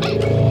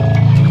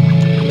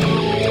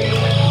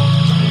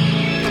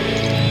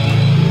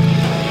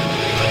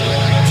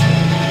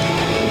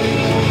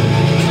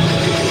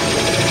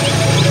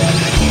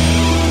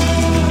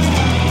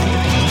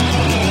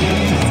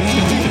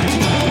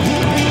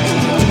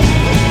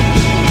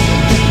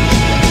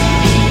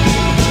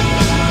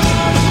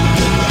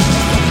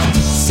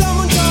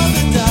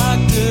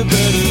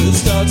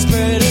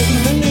 Spreading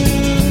the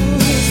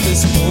news.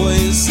 This boy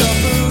is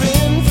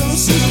suffering from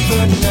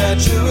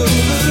supernatural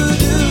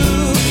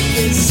voodoo.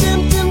 His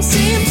symptoms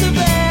seem to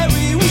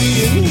vary. We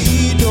and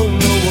he don't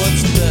know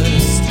what's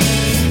best.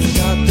 He's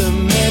got the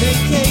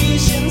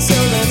medication, so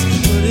let's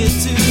put it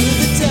to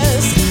the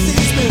test. 'Cause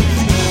he's been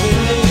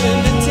living in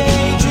a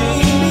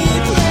daydream,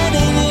 he's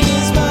planning in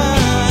his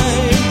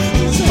mind.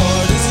 His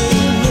heart is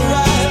in the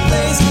right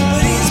place,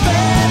 but he's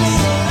barely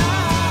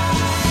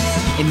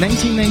alive. In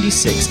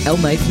 1996, L.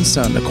 Knight &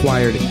 Son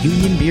acquired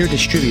Union Beer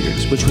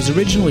Distributors, which was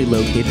originally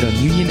located on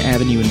Union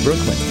Avenue in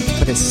Brooklyn,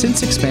 but has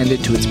since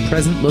expanded to its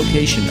present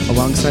location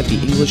alongside the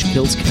English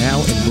Kills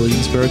Canal in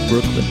Williamsburg,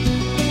 Brooklyn.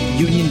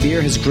 Union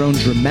Beer has grown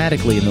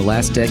dramatically in the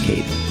last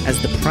decade as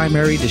the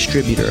primary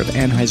distributor of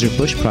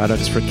Anheuser-Busch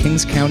products for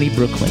Kings County,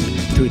 Brooklyn,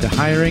 through the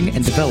hiring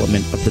and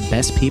development of the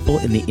best people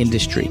in the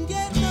industry.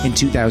 In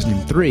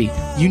 2003,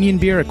 Union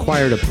Beer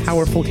acquired a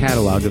powerful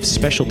catalog of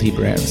specialty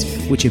brands,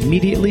 which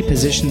immediately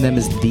positioned them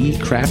as the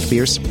craft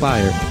beer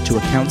supplier to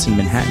accounts in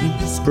Manhattan,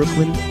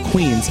 Brooklyn,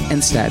 Queens,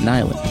 and Staten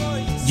Island.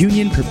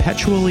 Union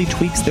perpetually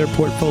tweaks their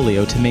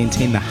portfolio to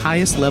maintain the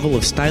highest level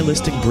of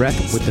stylistic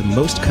breadth with the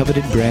most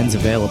coveted brands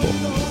available.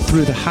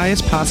 Through the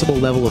highest possible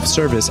level of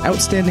service,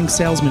 outstanding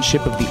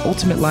salesmanship of the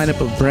ultimate lineup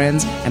of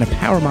brands, and a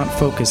paramount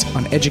focus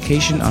on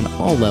education on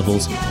all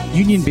levels,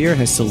 Union Beer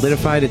has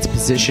solidified its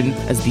position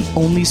as the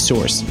only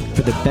source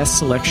for the best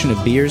selection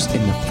of beers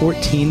in the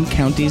 14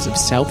 counties of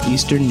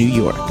southeastern New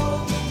York.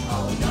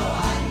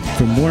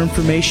 For more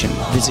information,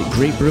 visit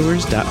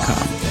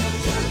greatbrewers.com.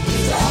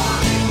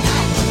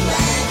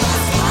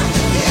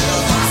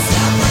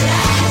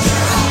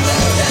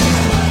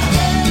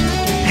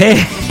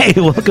 Hey,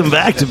 welcome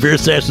back to Beer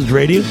Sessions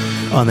Radio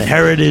on the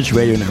Heritage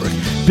Radio Network.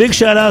 Big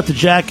shout out to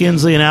Jack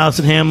Inslee and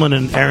Allison Hamlin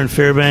and Aaron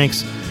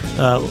Fairbanks.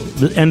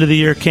 The end of the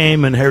year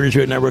came and Heritage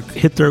Radio Network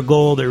hit their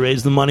goal. They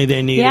raised the money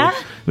they needed. Yeah?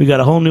 We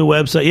got a whole new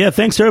website. Yeah,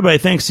 thanks to everybody.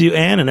 Thanks to you,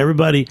 Ann, and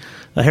everybody.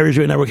 Heritage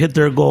Radio Network hit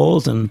their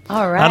goals. And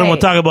all right. I don't want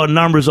to talk about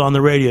numbers on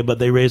the radio, but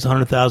they raised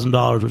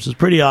 $100,000, which is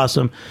pretty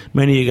awesome.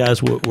 Many of you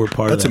guys were part of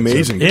that. That's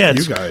amazing. So, yeah,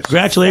 you guys.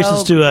 Congratulations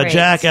So to great.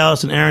 Jack,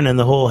 Allison, Aaron, and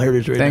the whole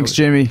Heritage Radio Thanks,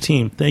 Network Jimmy.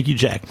 team. Thank you,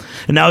 Jack.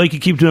 And now we can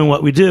keep doing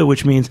what we do,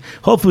 which means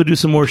hopefully we'll do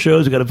some more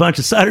shows. We've got a bunch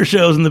of cider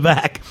shows in the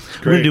back.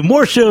 We're going to do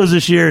more shows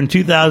this year in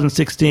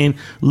 2016.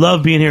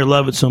 Love being here.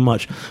 Love it so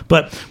much.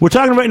 But we're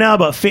talking right now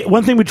about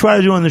one thing we try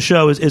to do on the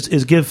show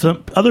is give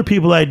some other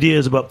people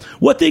ideas about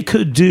what they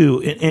could do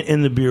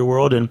in the beer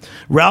world. And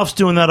Ralph's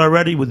doing that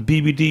already with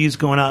BBDs,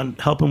 going out and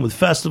helping with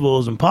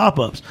festivals and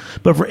pop-ups.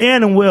 But for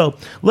Ann and Will,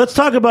 let's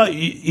talk about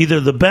either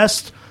the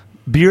best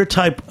beer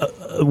type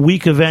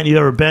week event you've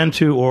ever been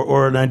to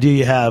or an idea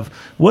you have.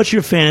 What's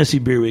your fantasy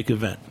beer week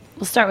event?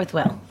 We'll start with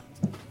Will.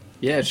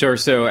 Yeah, sure.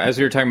 So as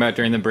we were talking about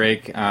during the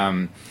break,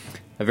 a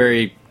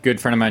very good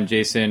friend of mine,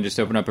 Jason, just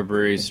opened up a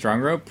brewery,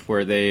 Strong Rope,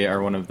 where they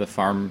are one of the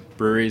farm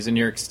breweries in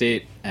New York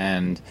State.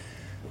 And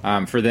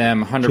For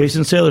them, 100%.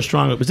 Jason Saylor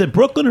Strong. Is it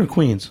Brooklyn or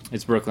Queens?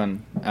 It's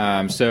Brooklyn.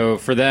 So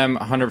for them,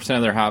 100%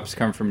 of their hops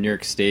come from New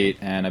York State,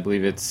 and I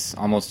believe it's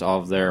almost all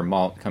of their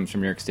malt comes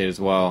from New York State as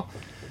well.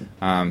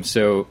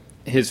 So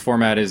his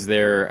format is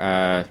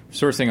they're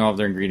sourcing all of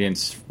their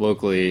ingredients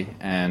locally,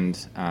 and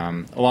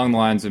along the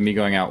lines of me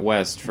going out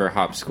west for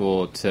hop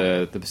school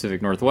to the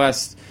Pacific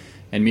Northwest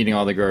and meeting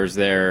all the growers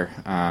there.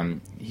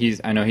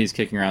 I know he's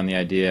kicking around the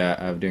idea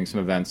of doing some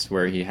events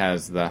where he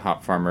has the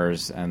hop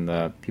farmers and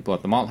the people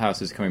at the malt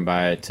houses coming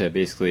by to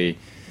basically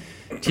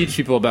teach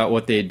people about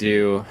what they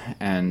do.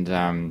 And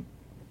I'm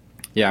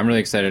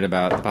really excited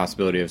about the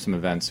possibility of some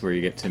events where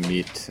you get to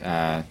meet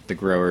the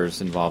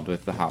growers involved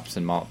with the hops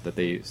and malt that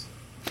they use.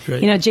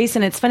 Great. You know,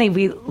 Jason, it's funny.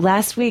 We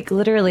last week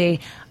literally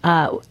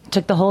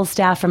took the whole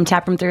staff from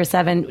Taproom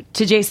 307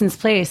 to Jason's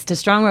place to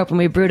Strong Rope, and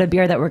we brewed a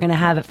beer that we're going to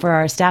have for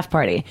our staff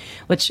party,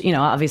 which, you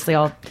know, obviously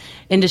all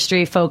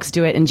industry folks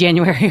do it in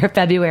January or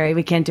February.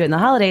 We can't do it in the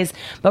holidays,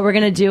 but we're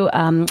going to do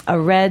a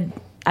red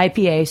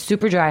IPA,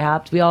 super dry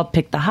hopped. We all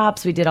picked the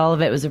hops. We did all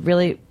of it. It was a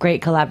really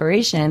great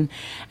collaboration.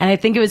 And I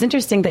think it was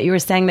interesting that you were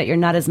saying that you're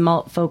not as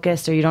malt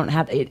focused, or you don't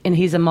have, and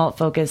he's a malt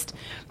focused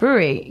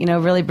brewery, you know,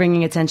 really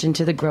bringing attention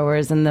to the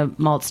growers and the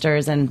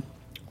maltsters. And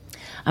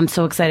I'm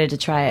so excited to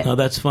try it. Oh,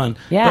 that's fun.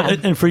 Yeah.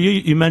 But, and for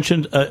you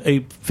mentioned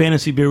a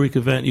Fantasy Beer Week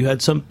event. You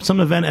had some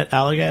event at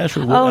Allagash?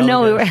 Or Oh,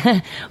 no,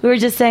 Allagash? we were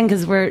just saying,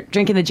 because we're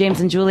drinking the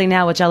James and Julie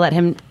now, which I'll let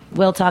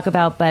Will talk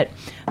about, but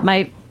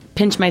my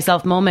pinch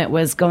myself moment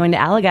was going to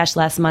Allagash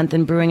last month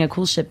and brewing a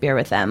Cool Ship beer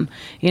with them,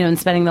 you know, and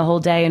spending the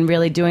whole day and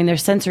really doing their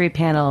sensory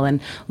panel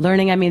and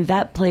learning. I mean,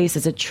 that place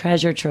is a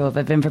treasure trove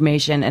of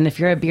information. And if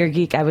you're a beer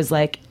geek, I was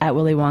like at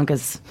Willy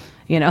Wonka's,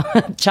 you know,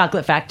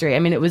 chocolate factory. I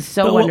mean, it was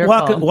so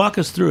wonderful. Walk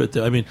us through it,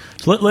 though. I mean,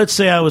 so let's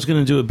say I was going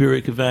to do a Beer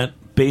Week event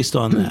based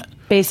on that.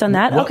 Based on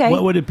that? Okay.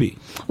 What would it be?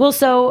 Well,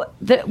 so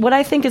what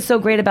I think is so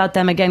great about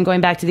them, again,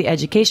 going back to the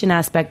education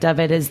aspect of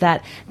it, is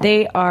that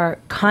they are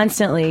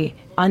constantly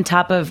on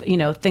top of, you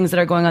know, things that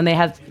are going on. They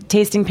have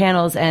tasting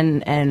panels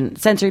and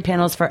sensory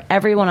panels for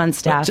everyone on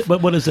staff.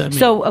 But what does that mean?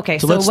 So, okay,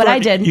 so let's what start, I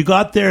did... You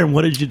got there, and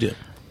what did you do?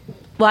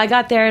 Well, I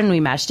got there and we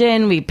mashed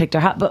in, we picked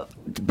our hop, but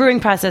the brewing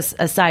process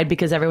aside,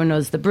 because everyone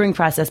knows the brewing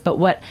process,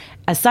 but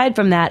aside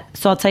from that,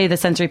 so I'll tell you the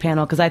sensory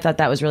panel, because I thought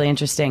that was really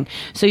interesting.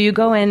 So you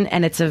go in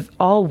and it's a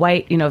all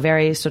white, you know,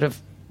 very sort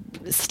of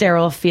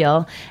sterile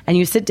feel, and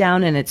you sit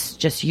down and it's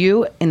just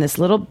you in this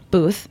little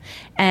booth,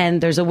 and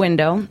there's a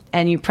window,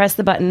 and you press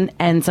the button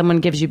and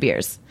someone gives you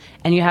beers,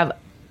 and you have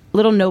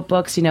little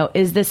notebooks, you know,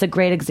 is this a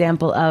great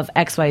example of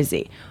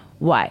XYZ?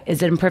 Why?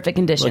 Is it in perfect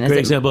condition? A great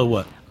example of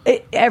what?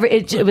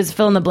 It was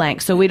fill in the blank,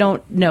 so we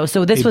don't know.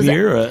 So this was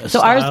beer, so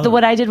style? ours.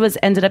 What I did was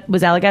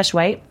Allagash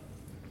White.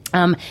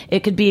 It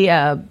could be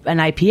an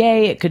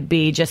IPA. It could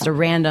be just a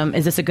random.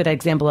 Is this a good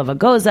example of a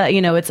Goza?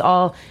 You know, it's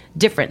all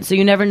different, so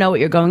you never know what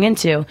you're going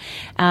into.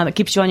 It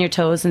keeps you on your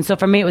toes. And so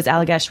for me, it was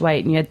Allagash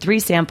White, and you had 3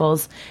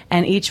 samples,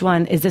 and each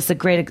one is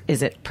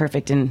it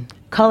perfect in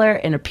color,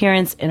 in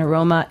appearance, in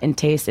aroma, in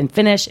taste, in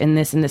finish, in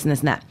this and this and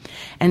this and that.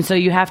 And so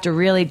you have to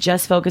really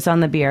just focus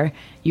on the beer.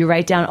 You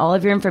write down all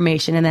of your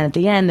information, and then at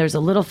the end, there's a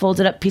little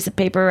folded up piece of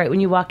paper right when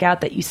you walk out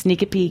that you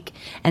sneak a peek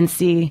and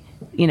see,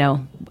 you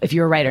know, if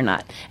you were right or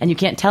not. And you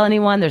can't tell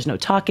anyone. There's no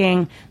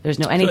talking. There's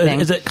no anything.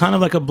 So is it kind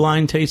of like a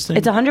blind tasting?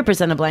 It's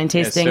 100% a blind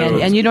tasting, so-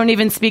 and you don't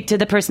even speak to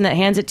the person that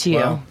hands it to you.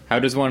 Wow. How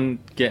does one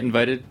get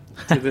invited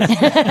to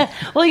this?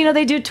 Well, you know,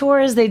 they do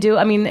tours. They do.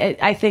 I mean,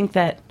 I think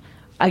that,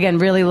 again,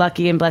 really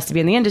lucky and blessed to be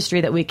in the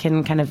industry that we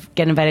can kind of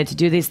get invited to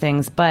do these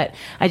things. But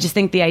I just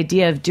think the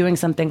idea of doing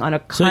something on a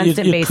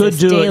constant basis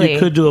daily. You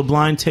could do a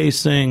blind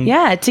tasting.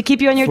 Yeah, to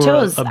keep you on your for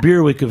toes. A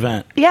Beer Week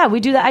event. Yeah, we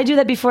do that. I do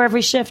that before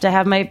every shift. I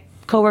have my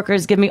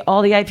coworkers give me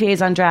all the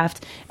IPAs on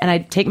draft, and I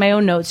take my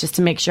own notes just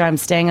to make sure I'm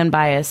staying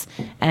unbiased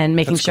and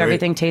making That's sure great.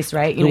 everything tastes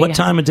right. You know, What you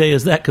time of day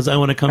is that? Because I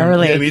want to come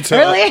Early. Yeah, me too.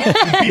 Early?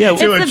 Yeah, do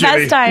It's it, the Jimmy.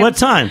 best time. What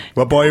time?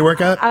 What bar you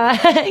work at? Yeah,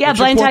 What's your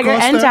Blind Tiger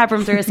forecast and there?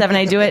 Taproom 307.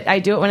 I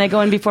do it when I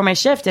go in before my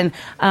shift. And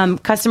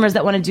customers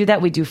that want to do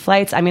that, we do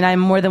flights. I mean, I'm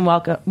more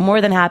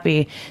than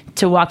happy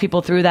to walk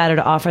people through that or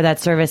to offer that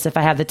service if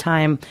I have the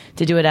time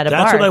to do it at a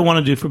bar. That's what I want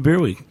to do for Beer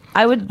Week.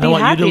 I would be I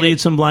want happy you to lead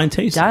some blind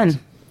tastings. Done.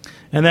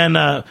 And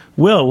then,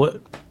 Will,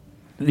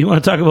 you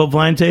want to talk about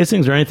blind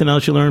tastings or anything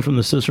else you learned from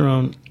the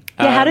Cicerone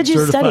Yeah, how did you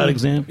certified study?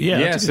 exam? Yeah,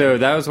 that's a so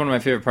that was one of my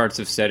favorite parts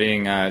of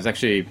studying. It was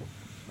actually,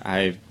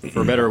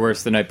 for better or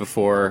worse, the night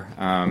before,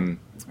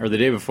 or the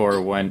day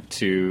before, went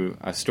to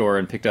a store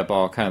and picked up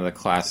all kind of the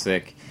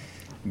classic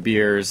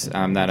beers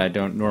that I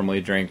don't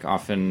normally drink,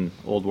 often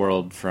Old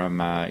World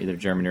from either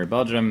Germany or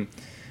Belgium,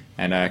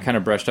 and I kind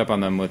of brushed up on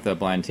them with a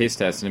blind taste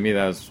test. And to me,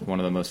 that was one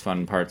of the most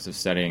fun parts of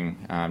studying,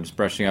 just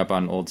brushing up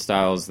on old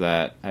styles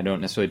that I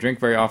don't necessarily drink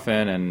very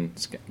often, and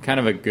it's kind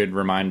of a good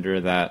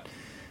reminder that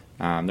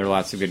there are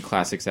lots of good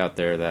classics out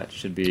there that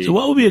should be. So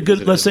what would be a good,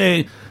 visited. let's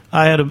say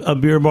I had a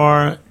beer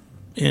bar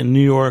in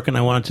New York and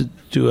I wanted to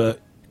do a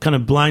kind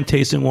of blind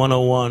tasting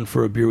 101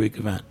 for a Beer Week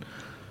event.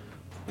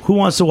 Who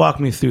wants to walk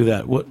me through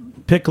that?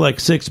 Pick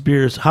like 6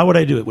 beers. How would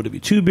I do it? Would it be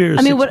 2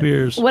 beers, 6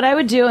 beers? What I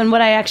would do, and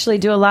what I actually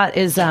do a lot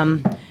is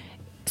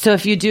So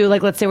if you do,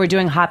 like, let's say we're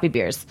doing hoppy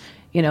beers,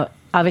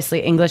 obviously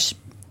English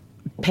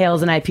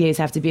pales and IPAs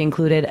have to be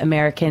included.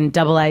 American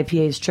double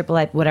IPAs, triple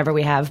IPAs, whatever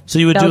we have. So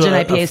you would Belgian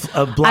do IPAs.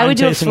 a blind I would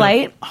do a tasting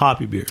flight. of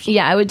hoppy beers.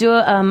 Yeah, I would do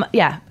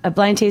a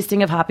blind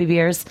tasting of hoppy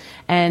beers,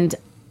 and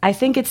I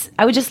think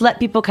I would just let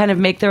people kind of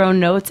make their own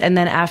notes, and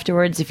then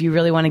afterwards, if you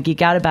really want to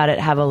geek out about it,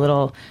 have a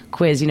little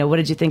quiz. What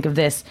did you think of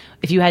this?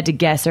 If you had to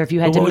guess, or if you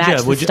had to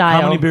match the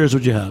style. How many beers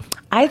would you have?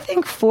 I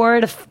think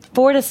 4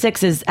 to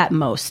 6 is at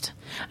most.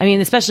 I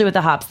mean, especially with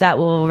the hops, that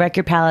will wreck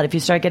your palate. If you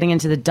start getting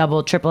into the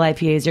double, triple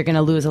IPAs, you're going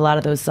to lose a lot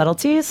of those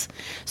subtleties.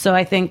 So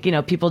I think,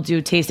 people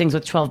do tastings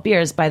with 12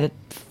 beers. By the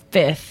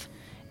 5th,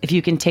 if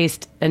you can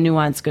taste a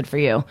nuance, good for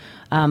you.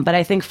 But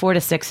I think 4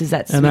 to 6 is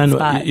that sweet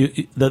spot.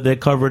 And then they're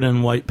covered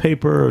in white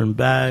paper and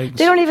bags.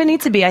 They don't even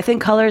need to be. I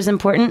think color is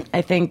important.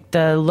 I think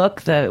the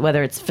look,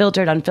 whether it's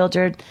filtered,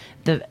 unfiltered,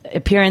 the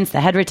appearance, the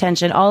head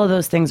retention, all of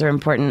those things are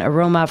important.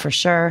 Aroma, for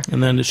sure.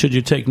 And then should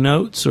you take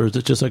notes, or is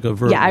it just like a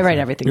verbal? Yeah, I write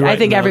everything. I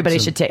think everybody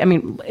should take. I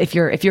mean, if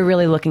you're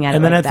really looking at it,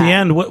 and then like at the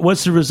end,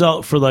 what's the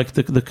result for like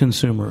the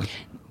consumer?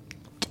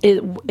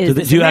 Do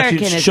you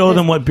actually show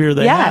them what beer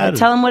they had? Yeah,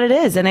 tell them what it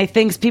is. And I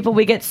think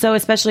we get so,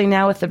 especially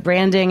now with the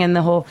branding and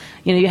the whole,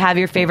 you have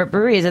your favorite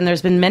breweries, and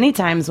there's been many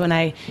times when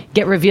I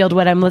get revealed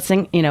what I'm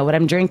what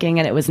I'm drinking,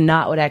 and it was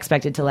not what I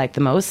expected to like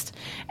the most.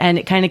 And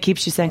it kind of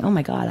keeps you saying, oh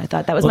my God, I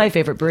thought that was my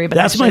favorite brewery, but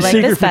that's actually my like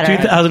secret this for better.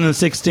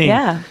 2016.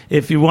 Yeah.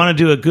 If you want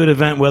to do a good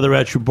event, whether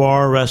at your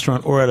bar,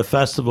 restaurant, or at a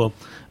festival,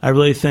 I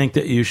really think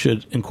that you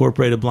should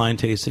incorporate a blind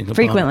tasting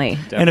component. Frequently.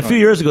 And a few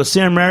years ago,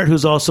 Sam Merritt,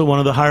 who's also one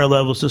of the higher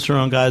level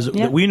Cicerone guys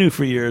that we knew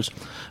for years,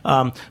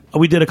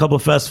 we did a couple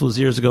of festivals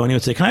years ago, and he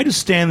would say, can I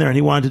just stand there? And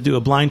he wanted to do a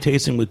blind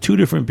tasting with 2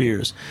 different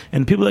beers.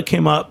 And people that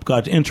came up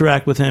got to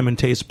interact with him and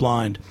taste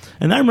blind.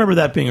 And I remember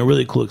that being a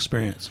really cool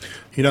experience.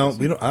 I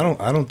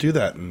don't do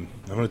that, and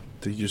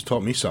you just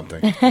taught me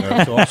something.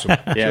 That's awesome.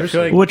 Yeah, I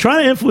feel like We're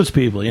trying to influence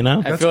people,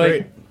 I That's feel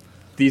great. like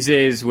these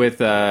days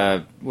with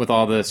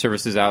all the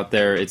services out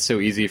there, it's so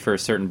easy for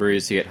certain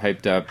breweries to get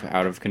hyped up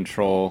out of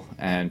control,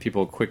 and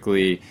people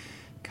quickly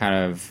kind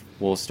of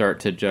will start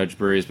to judge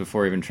breweries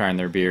before even trying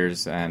their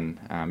beers. And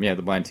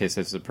the blind taste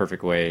is a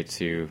perfect way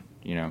to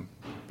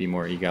be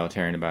more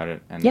egalitarian about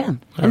it. And Yeah.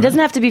 And it doesn't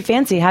have to be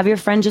fancy. Have your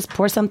friend just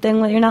pour something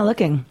when you're not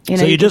looking.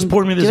 So you just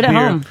poured me this do it at beer.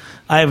 home.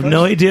 I have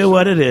no idea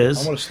what it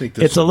is. I wanna sneak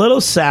this It's a in.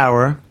 little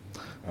sour,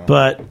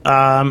 but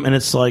and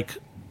it's like,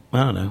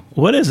 I don't know.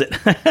 What is it?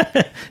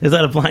 Is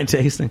that a blind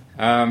tasting?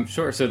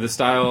 Sure. So the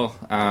style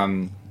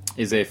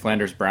is a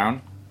Flanders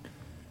Brown.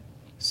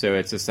 So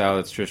it's a style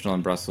that's traditional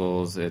in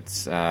Brussels.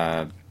 It's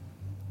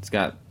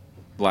got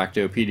black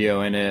dough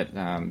PDO in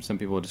it. Some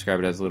people describe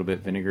it as a little bit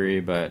vinegary,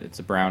 but it's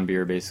a brown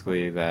beer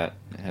basically that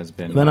has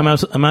been. Then am I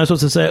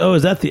supposed to say, oh,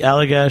 is that the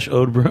Allagash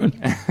Ode Bruin?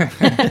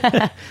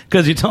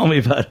 Because you told me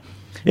about it.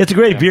 It's a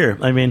great beer.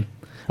 I mean,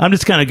 I'm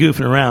just kind of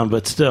goofing around,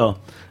 but still.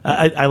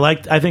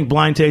 I think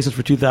blind tastings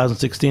for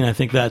 2016. I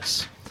think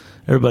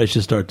everybody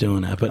should start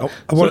doing that. But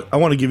I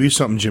want to give you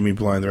something, Jimmy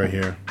Blind, right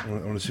here. I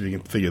want to see if you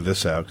can figure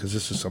this out, because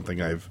this is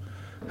something I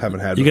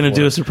haven't had. You're going to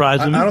before. do a surprise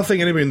with me? I don't think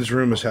anybody in this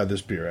room has had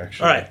this beer,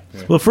 actually. All right.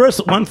 Yeah. Well,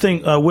 first, one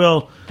thing,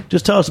 Will,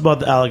 just tell us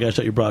about the Allagash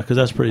that you brought, because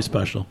that's pretty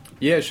special.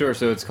 Yeah, sure.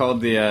 So it's called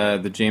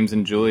the James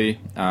and Julie.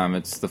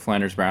 It's the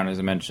Flanders Brown, as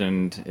I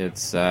mentioned.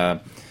 It's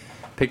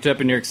picked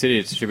up in New York City.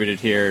 It's distributed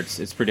here.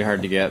 It's pretty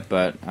hard to get,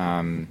 but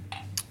I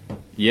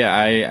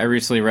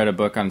recently read a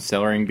book on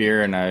cellaring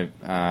beer, and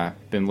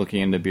I've been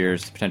looking into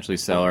beers to potentially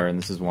cellar, and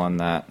this is one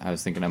that I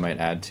was thinking I might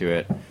add to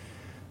it.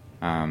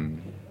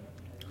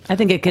 I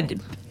think it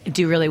could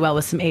do really well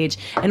with some age.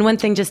 And one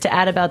thing just to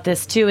add about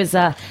this too is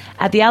at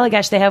the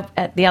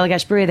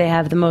Allagash Brewery, they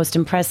have the most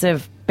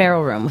impressive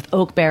barrel room with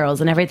oak barrels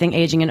and everything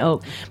aging in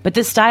oak. But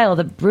this style,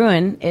 the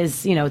Bruin,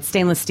 is it's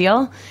stainless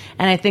steel,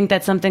 and I think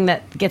that's something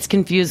that gets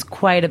confused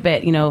quite a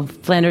bit.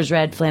 Flanders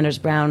Red, Flanders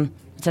Brown,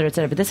 et cetera, et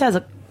cetera. But this has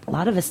a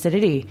lot of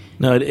acidity.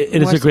 No, it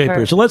is a great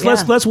beer. So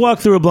let's walk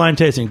through a blind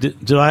tasting.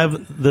 Do I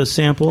have the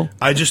sample?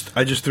 I just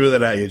threw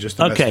that at you just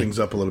to mess things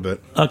up a little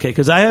bit. Okay,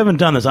 because I haven't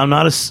done this. I'm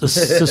not a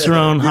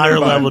Cicerone higher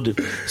level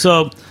dude.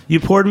 So you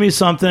poured me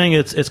something.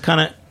 It's kind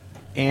of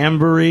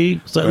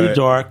ambery, slightly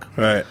dark.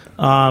 Right.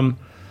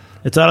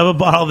 It's out of a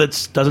bottle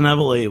that doesn't have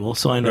a label,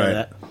 so I know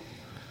that.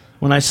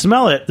 When I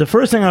smell it, the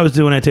first thing I always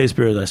do when I taste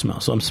beer is I smell.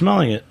 So I'm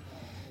smelling it.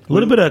 A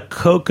little bit of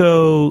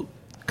cocoa,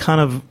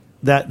 kind of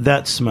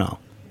that smell.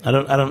 I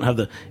don't have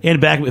the in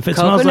back. If it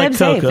cocoa smells like nibs,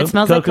 cocoa, if it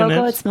smells like cocoa,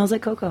 nibs. it smells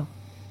like cocoa.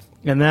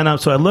 And then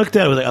so I looked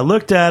at it. I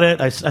looked at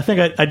it. I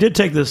think I did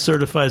take the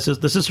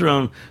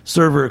Cicerone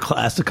server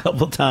class a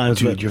couple of times.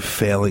 Dude, but you're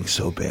failing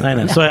so bad. I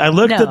know. So I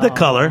looked at the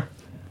color.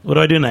 What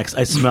do I do next?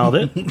 I smelled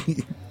it.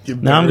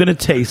 Now I'm going to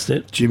taste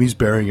it. Jimmy's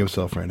burying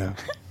himself right now.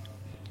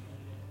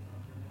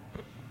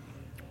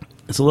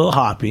 It's a little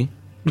hoppy.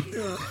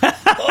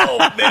 Oh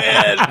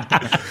man!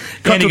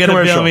 Andy,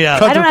 gonna bail me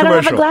out. I don't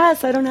have a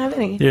glass. I don't have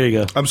any. There you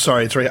go. I'm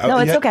sorry, it's right. No,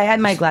 it's okay. I had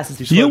my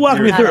glasses. You walk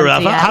me through it,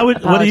 Ralph. Yeah, What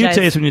do you apologize.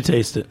 taste when you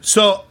taste it?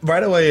 So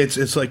right away,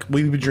 it's like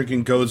we've been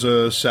drinking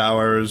Goza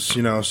sours,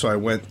 you know. So I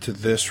went to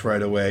this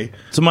right away.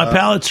 So my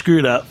palate's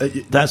screwed up.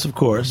 That's of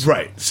course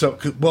Right. So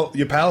well,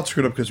 your palate's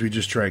screwed up because we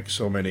just drank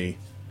so many,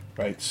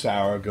 right?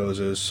 Sour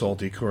Gozas,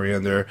 salty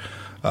coriander.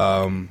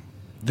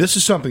 This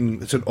is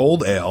something. It's an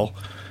old ale.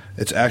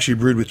 It's actually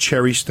brewed with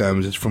cherry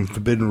stems. It's from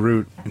Forbidden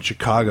Root in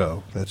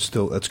Chicago. That's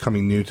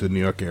coming new to the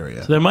New York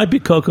area. There might be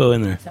cocoa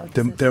in there.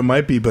 There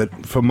might be,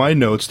 but from my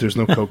notes, there's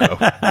no cocoa.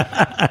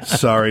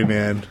 Sorry,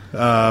 man.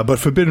 But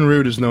Forbidden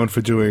Root is known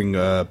for doing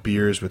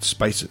beers with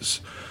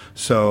spices.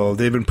 So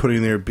they've been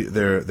putting their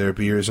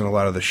beers in a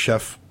lot of the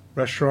chef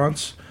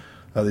restaurants.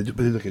 They do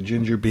like a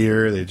ginger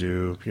beer. They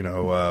do,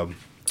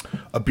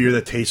 a beer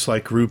that tastes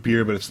like root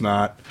beer, but it's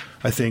not.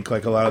 I think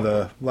like a lot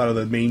of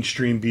the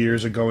mainstream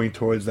beers are going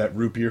towards that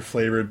root beer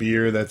flavored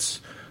beer that's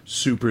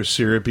super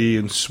syrupy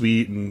and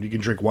sweet, and you can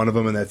drink one of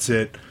them and that's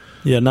it.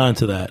 Yeah, not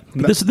into that.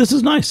 But this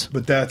is nice.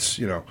 But that's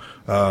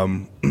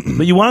But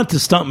you wanted to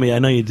stump me. I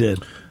know you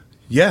did.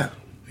 Yeah.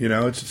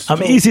 It's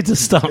I'm easy to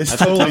stump. It's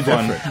totally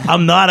different.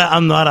 I'm not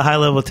a high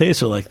level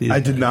taster like these. I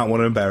did not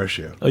want to embarrass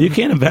you. Oh, you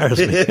can't embarrass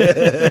me.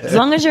 As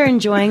long as you're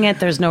enjoying it,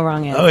 there's no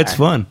wrong answer. Oh, it's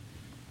fun.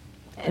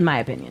 In my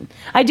opinion,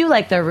 I do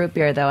like their root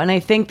beer though, and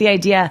I think the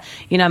idea.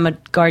 I'm a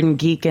garden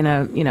geek and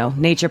a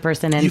nature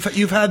person, and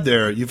you've had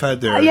their.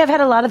 I've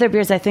had a lot of their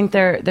beers. I think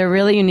they're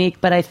really unique,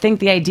 but I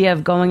think the idea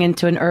of going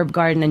into an herb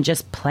garden and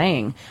just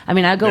playing. I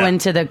mean, I go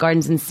into the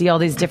gardens and see all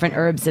these different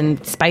herbs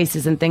and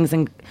spices and things,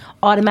 and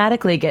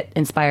automatically get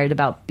inspired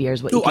about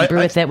beers. What you can brew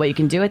with it, what you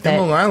can do with it. In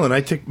Long Island, I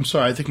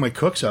take my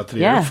cooks out to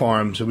the herb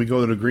farms, and we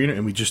go to the greenery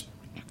and we just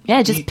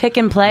pick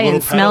and play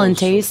and smell and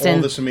taste all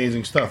and this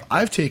amazing stuff.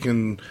 I've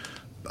taken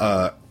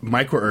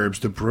micro herbs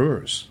to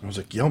brewers. I was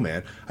like, yo,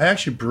 man, I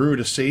actually brewed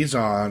a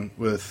saison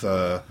with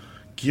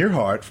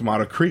Gearhart from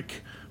Otter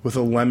Creek with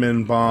a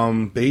lemon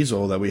balm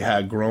basil that we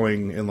had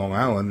growing in Long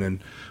Island, and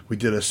we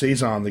did a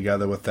saison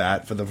together with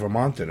that for the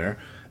Vermont dinner.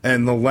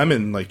 And the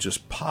lemon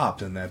just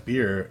popped in that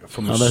beer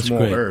from a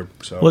small herb.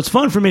 So. Well, it's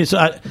fun for me. So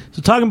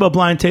talking about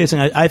blind tasting,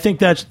 I think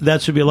that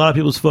should be a lot of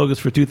people's focus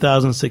for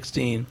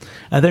 2016.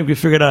 I think we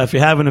figured out if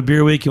you're having a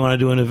beer week, you want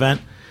to do an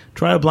event,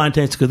 try a blind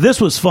taste, because this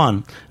was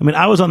fun. I mean,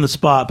 I was on the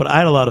spot, but I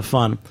had a lot of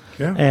fun.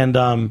 Yeah. And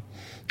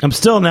I'm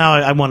still now.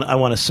 I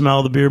want to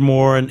smell the beer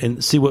more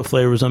and see what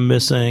flavors I'm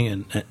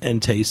missing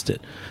and taste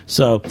it.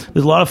 So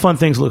there's a lot of fun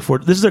things to look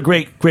forward to. This is a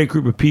great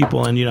group of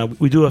people, and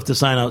we do have to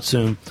sign out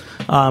soon.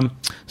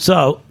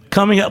 So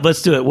coming up,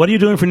 let's do it. What are you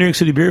doing for New York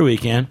City Beer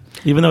Week, Ann?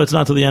 Even though it's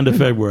not till the end of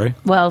February.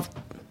 Well,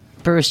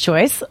 Brewer's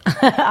Choice,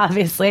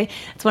 obviously,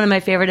 it's one of my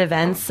favorite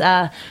events.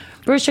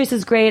 Brewer's Choice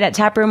is great. At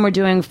Taproom, we're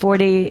doing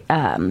 40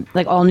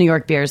 all New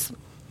York beers,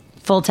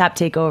 full tap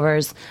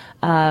takeovers.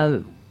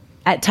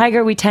 At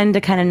Tiger, we tend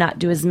to kind of not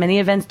do as many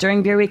events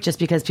during Beer Week just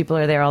because people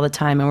are there all the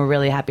time, and we're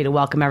really happy to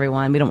welcome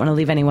everyone. We don't want to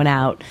leave anyone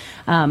out.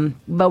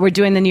 But we're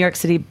doing the New York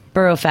City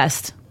Borough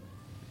Fest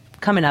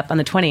coming up on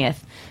the 20th.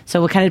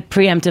 So we're kind of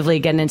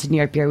preemptively getting into New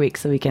York Beer Week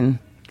so we can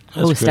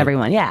host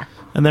everyone. Yeah.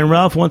 And then,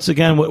 Ralph, once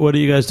again, what are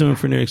you guys doing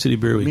for New York City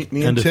Beer Week?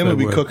 Me and Tim will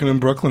be cooking in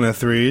Brooklyn at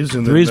Threes.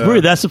 And Threes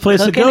Brewery, that's the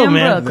place to go,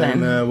 man.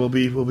 And we'll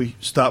be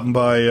stopping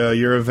by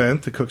your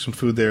event to cook some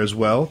food there as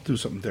well, do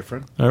something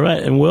different. All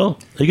right. And Will,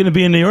 are you going to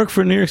be in New York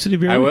for New York City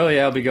Beer Week? I will,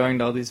 yeah. I'll be going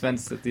to all these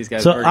events that these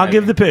guys So are I'll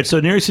give the pitch. So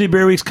New York City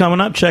Beer Week's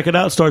coming up. Check it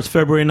out. Starts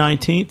February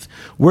 19th.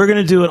 We're going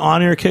to do an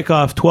on-air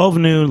kickoff, 12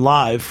 noon,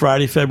 live,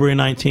 Friday, February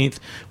 19th.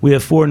 We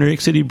have 4 New York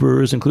City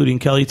brewers, including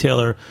Kelly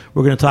Taylor.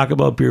 We're going to talk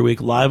about Beer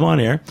Week live on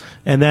air.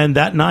 And then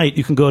that night,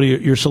 you can go to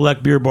your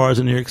select beer bars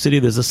in New York City.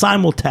 There's a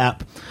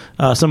simul-tap.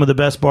 Some of the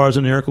best bars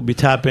in New York will be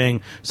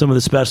tapping some of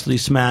the specialty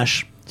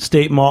smash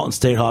state malt and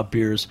state hop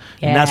beers.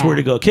 Yeah. And that's where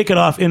to go. Kick it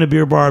off in a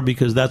beer bar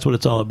because that's what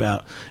it's all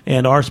about.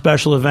 And our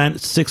special event,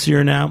 it's 6th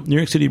year now, New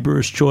York City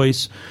Brewers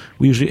Choice.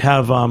 We usually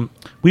have,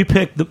 we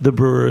pick the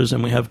brewers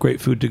and we have great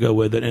food to go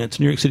with it. And it's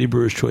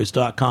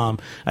NewYorkCityBrewersChoice.com.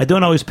 I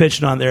don't always pitch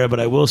it on there, but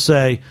I will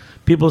say,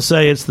 people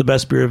say it's the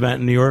best beer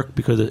event in New York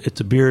because it's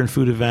a beer and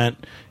food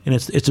event and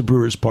it's a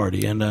brewer's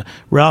party. And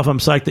Ralph, I'm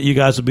psyched that you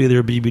guys will be there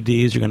at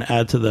BBDs. You're going to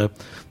add to the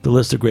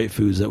list of great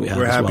foods that we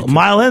have as well.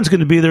 Mile End's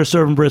going to be there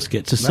serving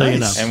briskets, just so you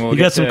know. And we'll you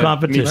got some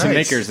competition. Meet some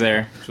makers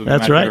there.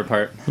 That's right.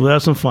 We'll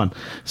have some fun.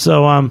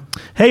 So,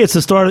 hey, it's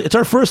the start. It's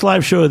our first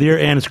live show of the year,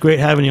 and it's great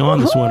having you on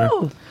this winter.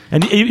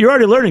 And you're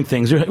already learning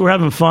things. We're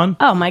having fun.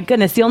 Oh, my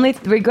goodness. The only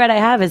regret I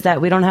have is that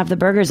we don't have the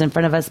burgers in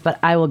front of us, but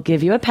I will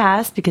give you a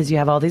pass because you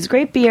have all these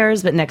great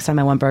beers, but next time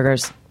I want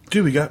burgers.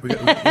 Dude, we got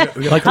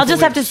I'll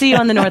just have to see you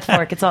on the North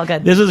Fork. It's all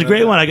good. This is a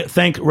great one. I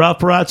thank Ralph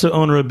Perazzo,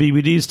 owner of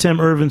BBDs, Tim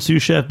Irvin,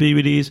 sous chef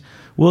BBDs,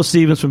 Will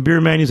Stevens from Beer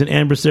Menus, and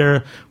Ann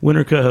Bracera,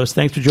 winter co-host.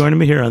 Thanks for joining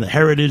me here on the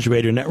Heritage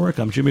Radio Network.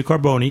 I'm Jimmy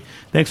Carboni.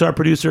 Thanks to our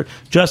producer,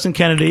 Justin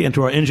Kennedy, and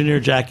to our engineer,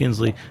 Jack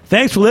Inslee.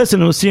 Thanks for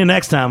listening. We'll see you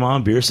next time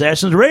on Beer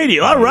Sessions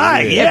Radio. All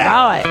right.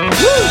 Yeah.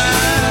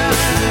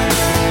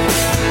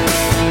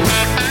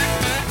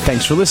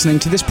 Thanks for listening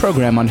to this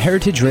program on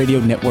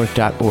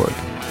heritageradionetwork.org.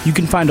 You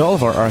can find all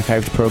of our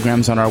archived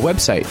programs on our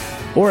website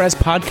or as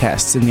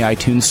podcasts in the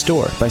iTunes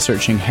Store by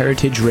searching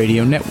Heritage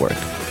Radio Network.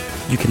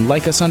 You can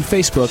like us on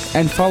Facebook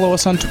and follow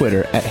us on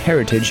Twitter at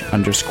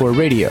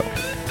heritage_radio.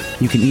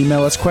 You can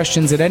email us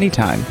questions at any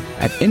time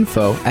at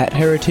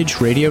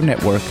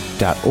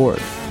info@heritageradionetwork.org.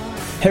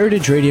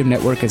 Heritage Radio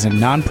Network is a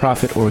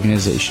non-profit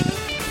organization.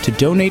 To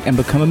donate and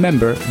become a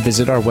member,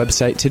 visit our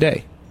website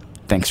today.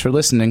 Thanks for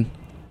listening.